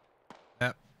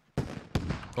 Yep.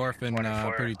 Orphan, 1 and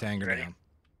 4, pretty tanker ready? down.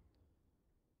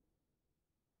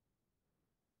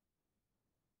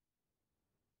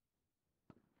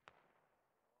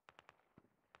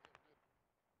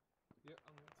 Yeah,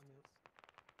 I'm yes.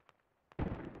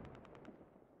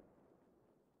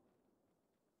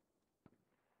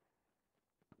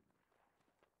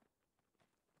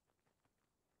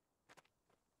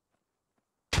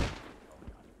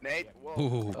 Nate, whoa.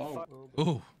 Ooh.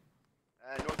 Ooh.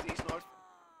 Northeast, north.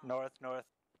 North.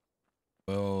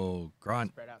 Oh,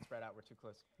 grunt. Spread out. We're too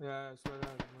close. Yeah, it's right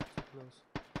out. We're too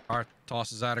close. Arth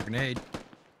tosses out a grenade.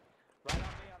 Right on me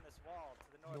on this wall to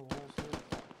the north.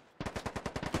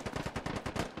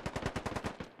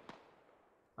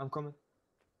 I'm coming.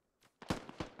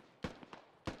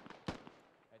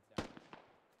 Heads down.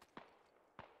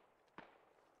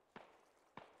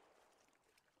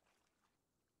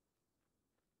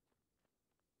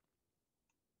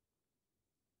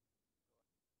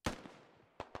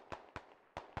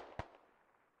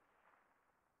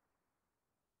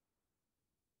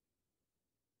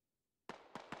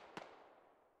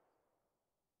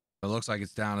 It looks like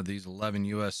it's down to these 11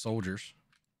 U.S. soldiers.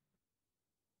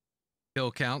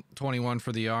 Kill count 21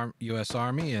 for the U.S.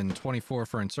 Army and 24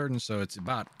 for insurgents, so it's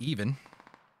about even.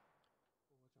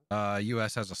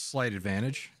 U.S. has a slight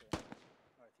advantage.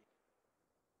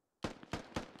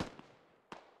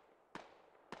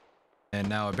 And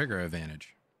now a bigger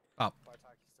advantage. Up.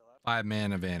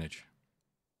 5-man advantage.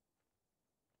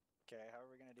 Okay, how are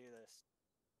we gonna do this?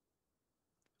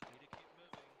 Need to keep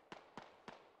moving.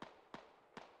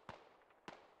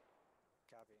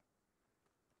 Copy.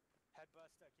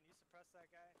 Headbuster, can you suppress that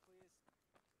guy,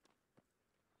 please?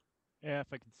 Yeah,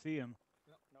 if I can see him.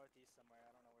 Northeast somewhere. I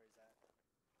don't know where he's at.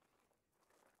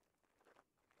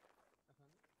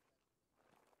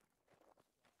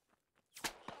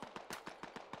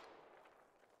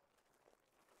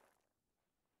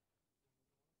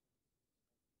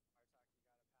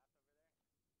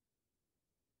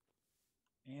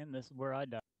 And this is where I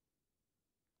die.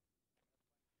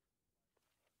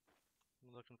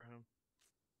 I'm looking for him.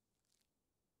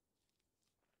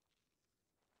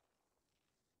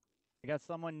 I got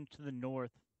someone to the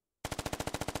north.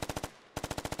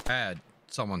 Add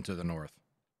someone to the north.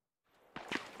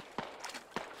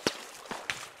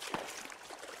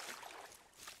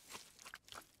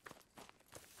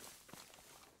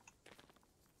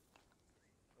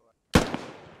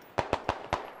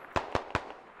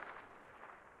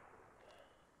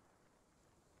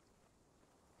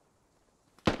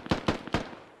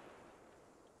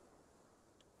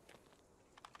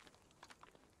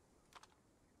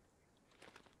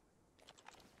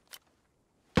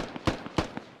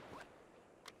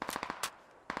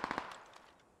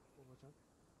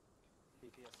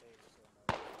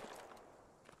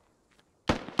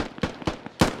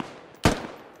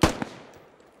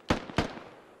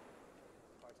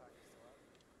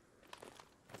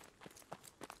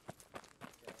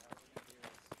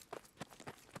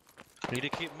 Need to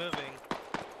keep moving.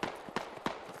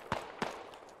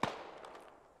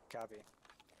 Copy.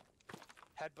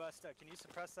 Headbuster, can you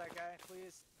suppress that guy,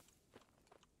 please?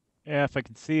 Yeah, if I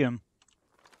can see him.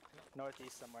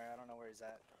 Northeast somewhere. I don't know where he's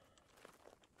at.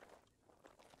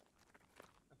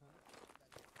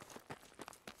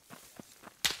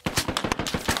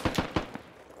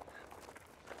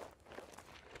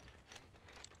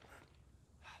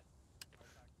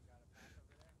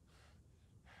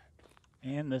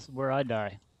 And this is where I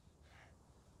die.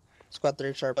 Squad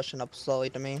 3 start pushing up slowly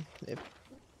to me.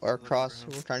 Or across.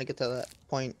 We're trying to get to that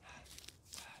point.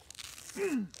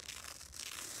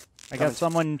 I got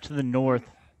someone to the north.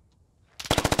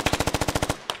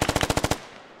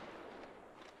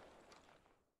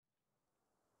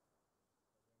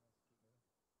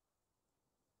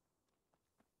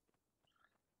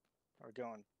 We're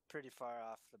going pretty far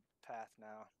off the path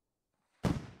now.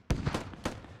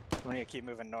 We need to keep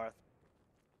moving north.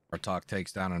 Bartok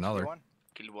takes down another. One?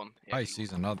 Kill one. Oh, he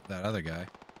sees another, that other guy.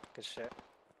 Good shit.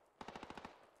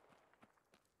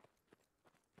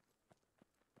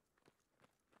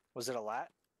 Was it a lat?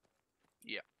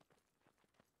 Yeah.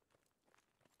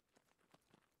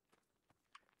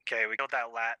 Okay, we killed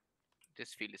that lat.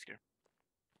 This field is clear.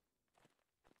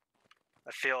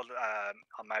 The field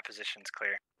on my position's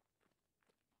clear.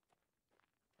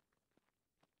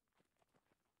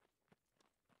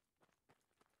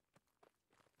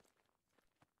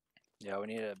 Yeah, we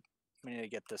need to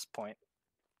get this point.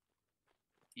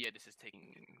 Yeah, this is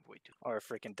taking way too. Or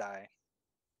freaking die.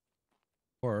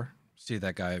 Or see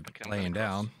that guy Okay, I'm gonna laying cross,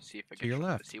 down see if I to get your shot,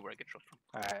 left. see where I get shot from.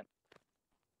 Alright.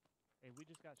 Hey, we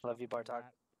just got Love shot you, from a Bartok.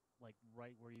 lat, like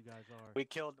right where you guys are. We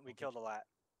killed a lat.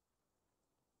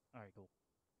 Alright, cool.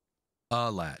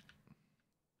 Lat.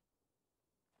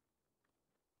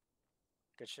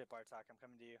 Good shit, Bartok. I'm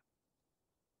coming to you.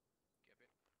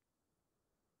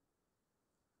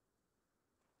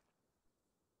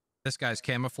 This guy's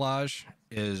camouflage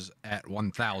is at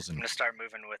 1,000. I'm gonna start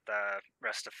moving with the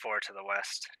rest of 4 to the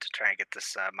west to try and get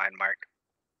this mine mark.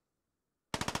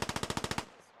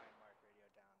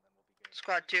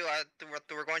 Squad 2,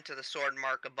 we're going to the sword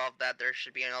mark above that. There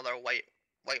should be another white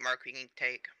mark we can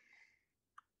take.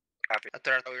 Copy. I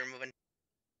thought we were moving.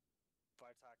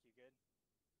 Bartok, you good?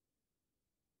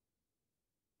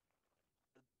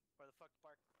 Where the fuck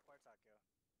Bartok go?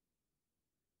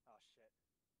 Oh shit.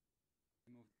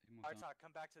 Bartok,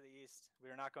 come back to the east. We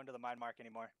are not going to the mine mark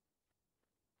anymore.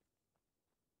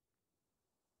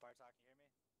 Bartok, you hear me?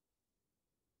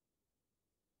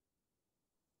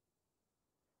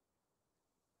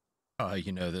 Oh,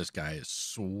 you know this guy is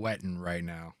sweating right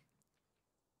now.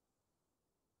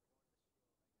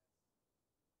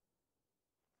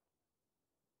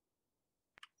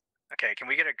 Okay, can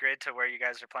we get a grid to where you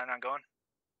guys are planning on going?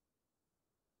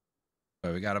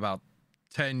 So we got about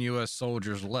 10 U.S.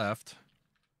 soldiers left.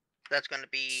 That's going to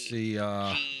be See,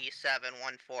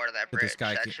 G714, that get bridge. this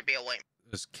guy That should be a white.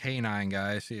 This K9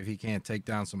 guy, see if he can't take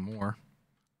down some more.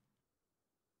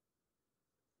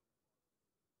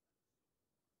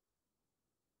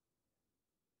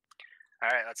 All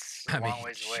right, that's a long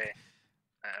ways away.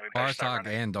 We better start Bartok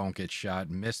running. and don't get shot,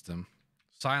 missed him.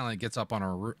 Silent gets up on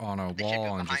a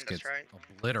wall and just gets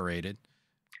obliterated.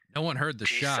 No one heard the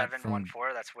shot from.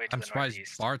 G714, that's way to I'm the surprised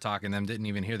northeast. Bartok and them didn't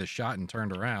even hear the shot and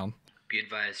turned around. Be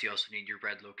advised, you also need your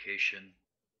red location.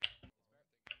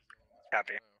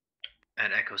 Copy.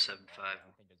 At Echo 75.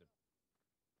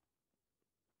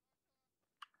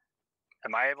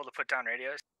 Am I able to put down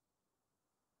radios?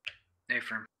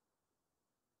 Affirm.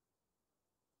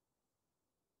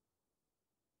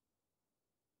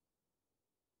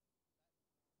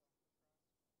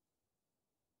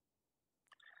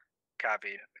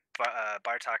 Copy.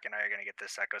 Bartok and I are going to get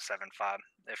this Echo 7 fob.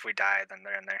 If we die, then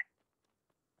they're in there.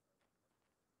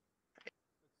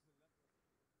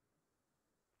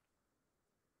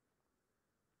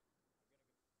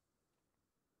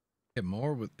 Get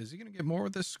more with? Is he gonna get more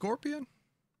with this Scorpion?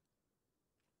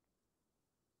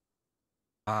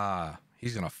 Ah,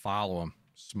 he's gonna follow him.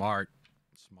 Smart,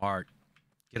 smart.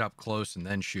 Get up close and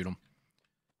then shoot him.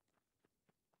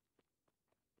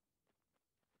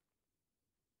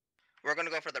 We're going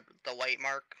to go for the white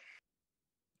mark.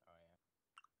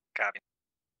 Copy.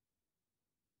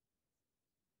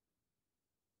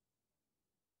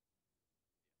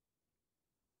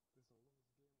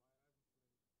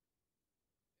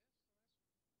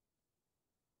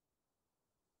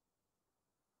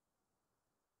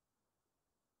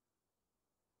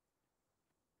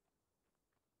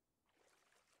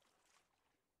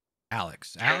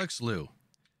 Alex Liu.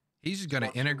 He's going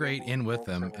to integrate in with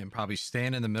them and probably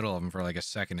stand in the middle of them for like a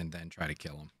second and then try to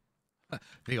kill him.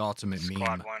 The ultimate Squad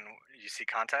meme. 1, you see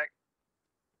contact?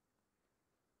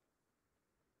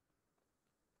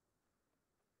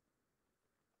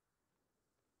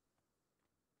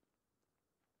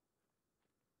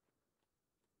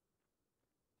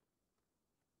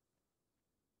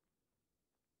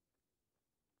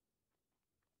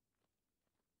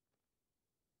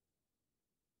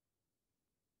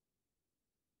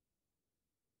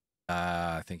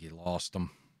 I think he lost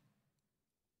him.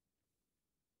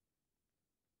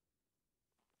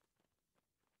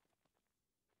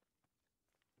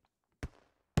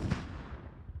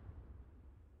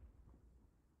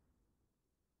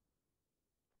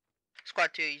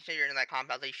 Squad 2, you say you're in that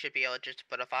compound, you should be able just to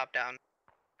put a fob down.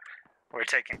 We're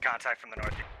taking contact from the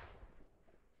northeast.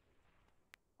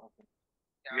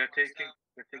 You're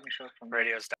taking shots from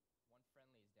Radio's down.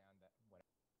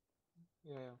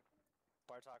 Yeah.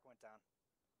 Bartok went down.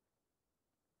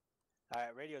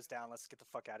 Alright, radio's down. Let's get the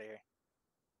fuck out of here.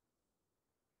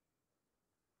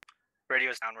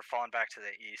 Radio's down. We're falling back to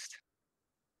the east.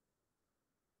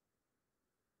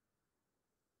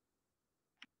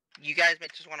 You guys may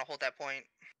just want to hold that point.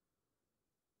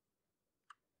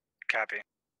 Copy.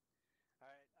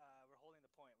 Alright, we're holding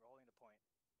the point. We're holding the point.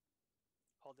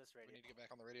 Hold this radio. We need to get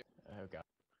back on the radio. Oh god.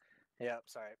 Yep,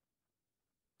 sorry.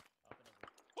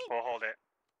 We'll hold it.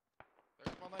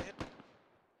 There's one I hit.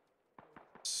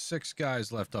 6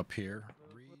 guys left up here.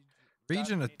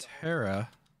 Region of Terra,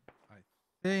 I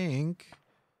think,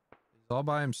 is all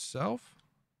by himself.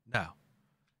 No,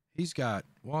 he's got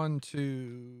 1,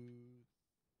 2,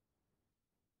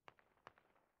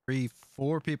 3,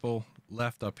 4 people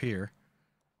left up here.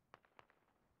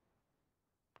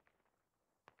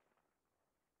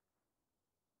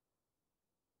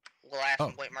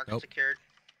 Last white market secured.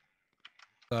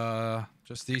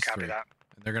 Just these Copy three. that.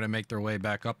 And they're gonna make their way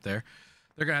back up there.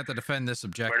 They're gonna have to defend this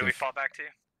objective. Where do we fall back to?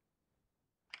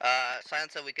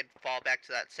 Silence said we could fall back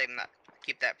to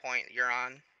keep that point you're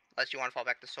on, unless you want to fall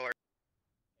back to sword.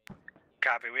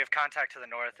 Copy. We have contact to the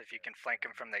north. If you can flank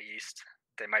them from the east,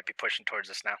 they might be pushing towards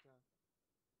us now.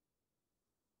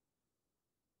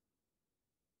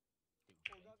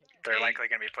 They're likely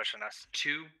going to be pushing us.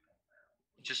 2,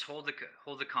 just hold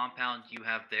the compound you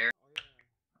have there.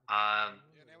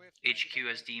 HQ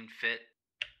has deemed fit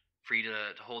for you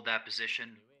to hold that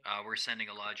position. We're sending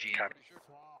a Logi in. Copy.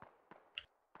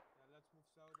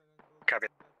 Copy.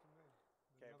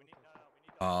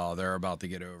 Oh, they're about to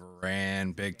get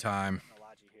overran big time.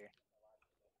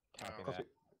 Copy that.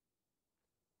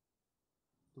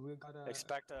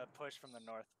 Expect a push from the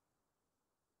north.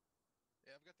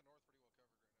 Yeah, I've got the north pretty well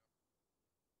covered right now.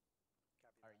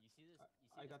 Alright, you see this? You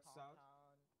see I this got south.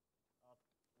 compound up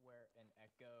where an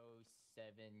Echo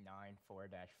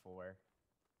 794-4.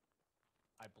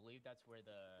 I believe that's where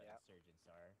the insurgents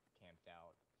are camped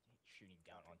out, shooting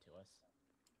down onto us.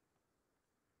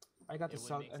 I got the It would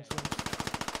south make sense. entrance. It's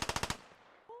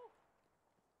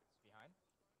behind.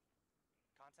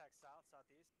 Contact south,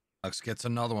 southeast. Alex gets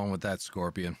another one with that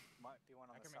Scorpion. Might be one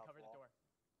on the south Cover the wall. door.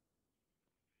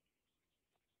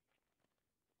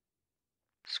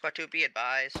 Squad 2, be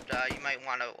advised, you might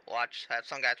want to have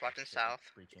some guys watching south.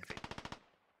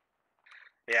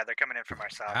 Yeah, they're coming in from our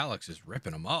south. Alex is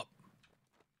ripping them up.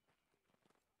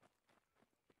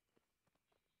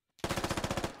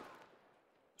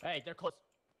 Hey, they're close.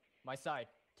 My side,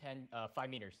 5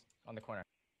 meters on the corner.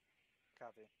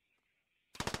 Copy.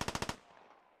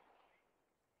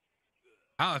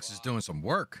 Alex is doing some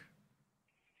work.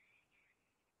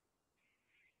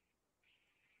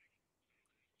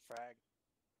 Frag.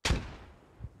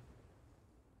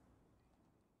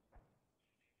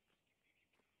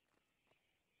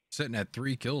 Sitting at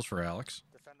 3 kills for Alex.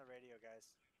 Defend the radio, guys.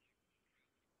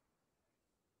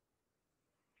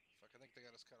 Fuck, I think they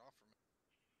got us cut off from it.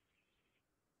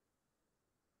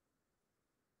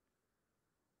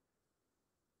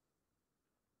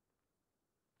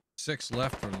 Six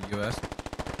left from the U.S.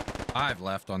 5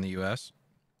 left on the U.S.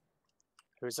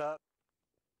 Who's up?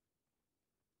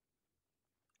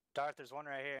 Darth, there's one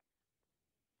right here.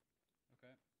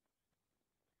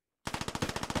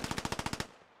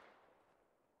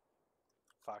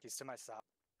 Fuck, he's to my south.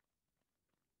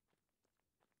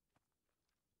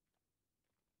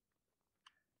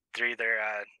 They're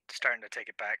starting to take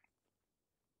it back.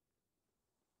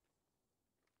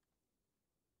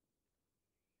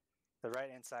 They're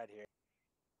right inside here.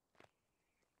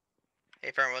 Hey,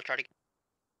 Fern, we'll try to.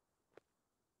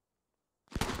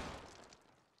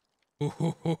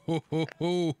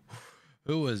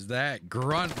 Who was that?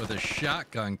 Grunt with a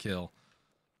shotgun kill.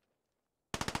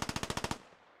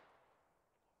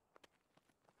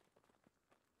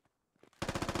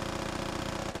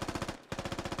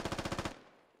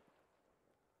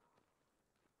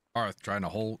 Arth trying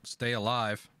to stay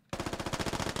alive.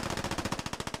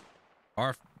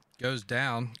 Arth goes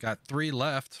down. Got 3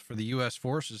 left for the U.S.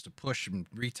 forces to push and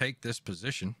retake this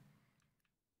position.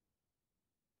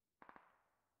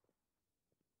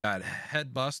 Got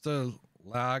Headbuster,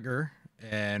 Lager,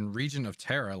 and Region of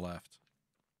Terra left.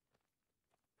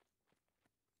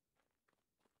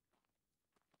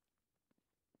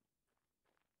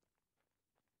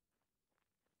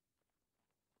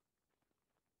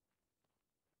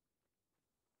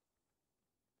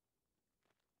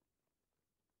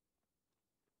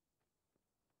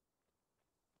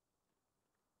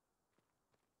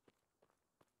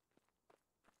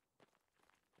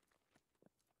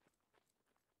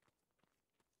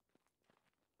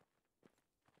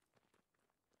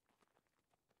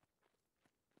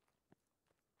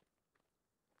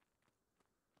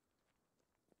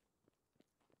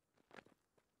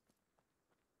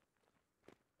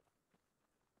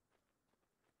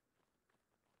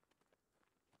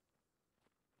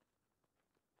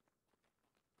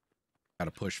 Got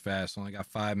to push fast. Only got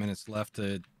 5 minutes left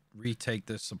to retake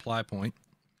this supply point.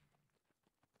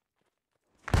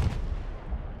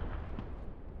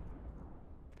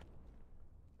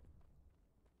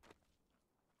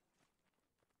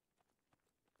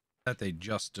 That they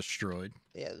just destroyed.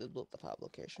 Yeah, they blew up the fob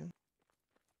location.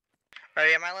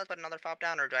 Alright, am I allowed to put another fob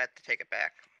down, or do I have to take it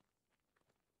back?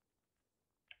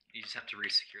 You just have to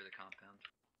resecure the compound.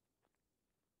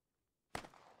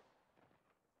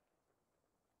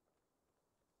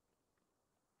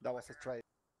 That was a trade.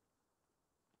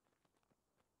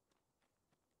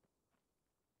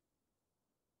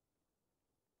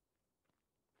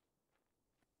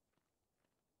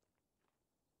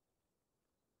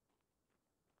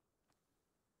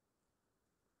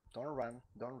 Don't run.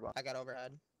 Don't run. I got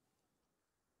overhead.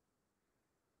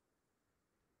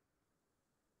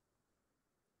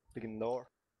 Ignore.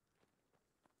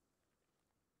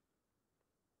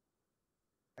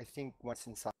 I think one's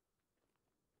inside.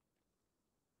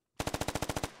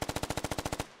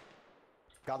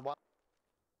 Got one.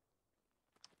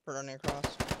 We're running across.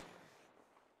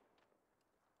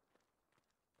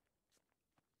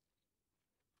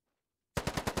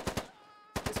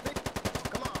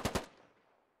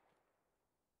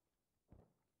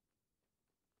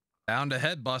 Down to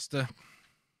head, Buster.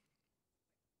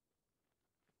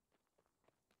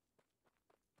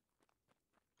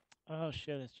 Oh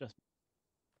shit, it's just.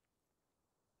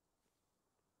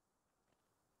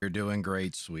 You're doing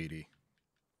great, sweetie.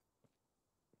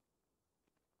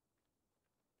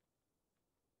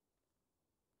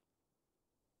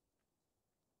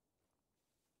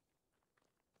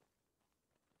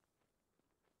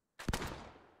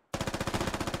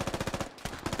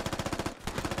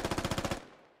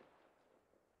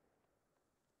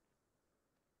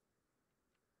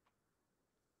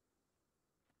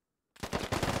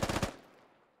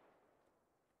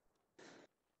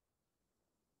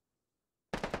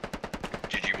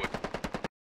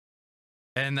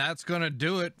 And that's going to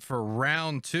do it for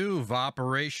round 2 of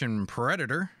Operation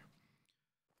Predator.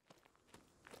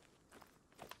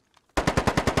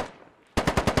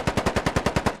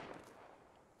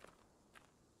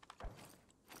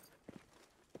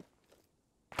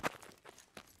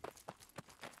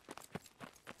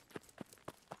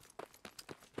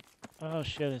 Oh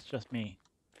shit, it's just me.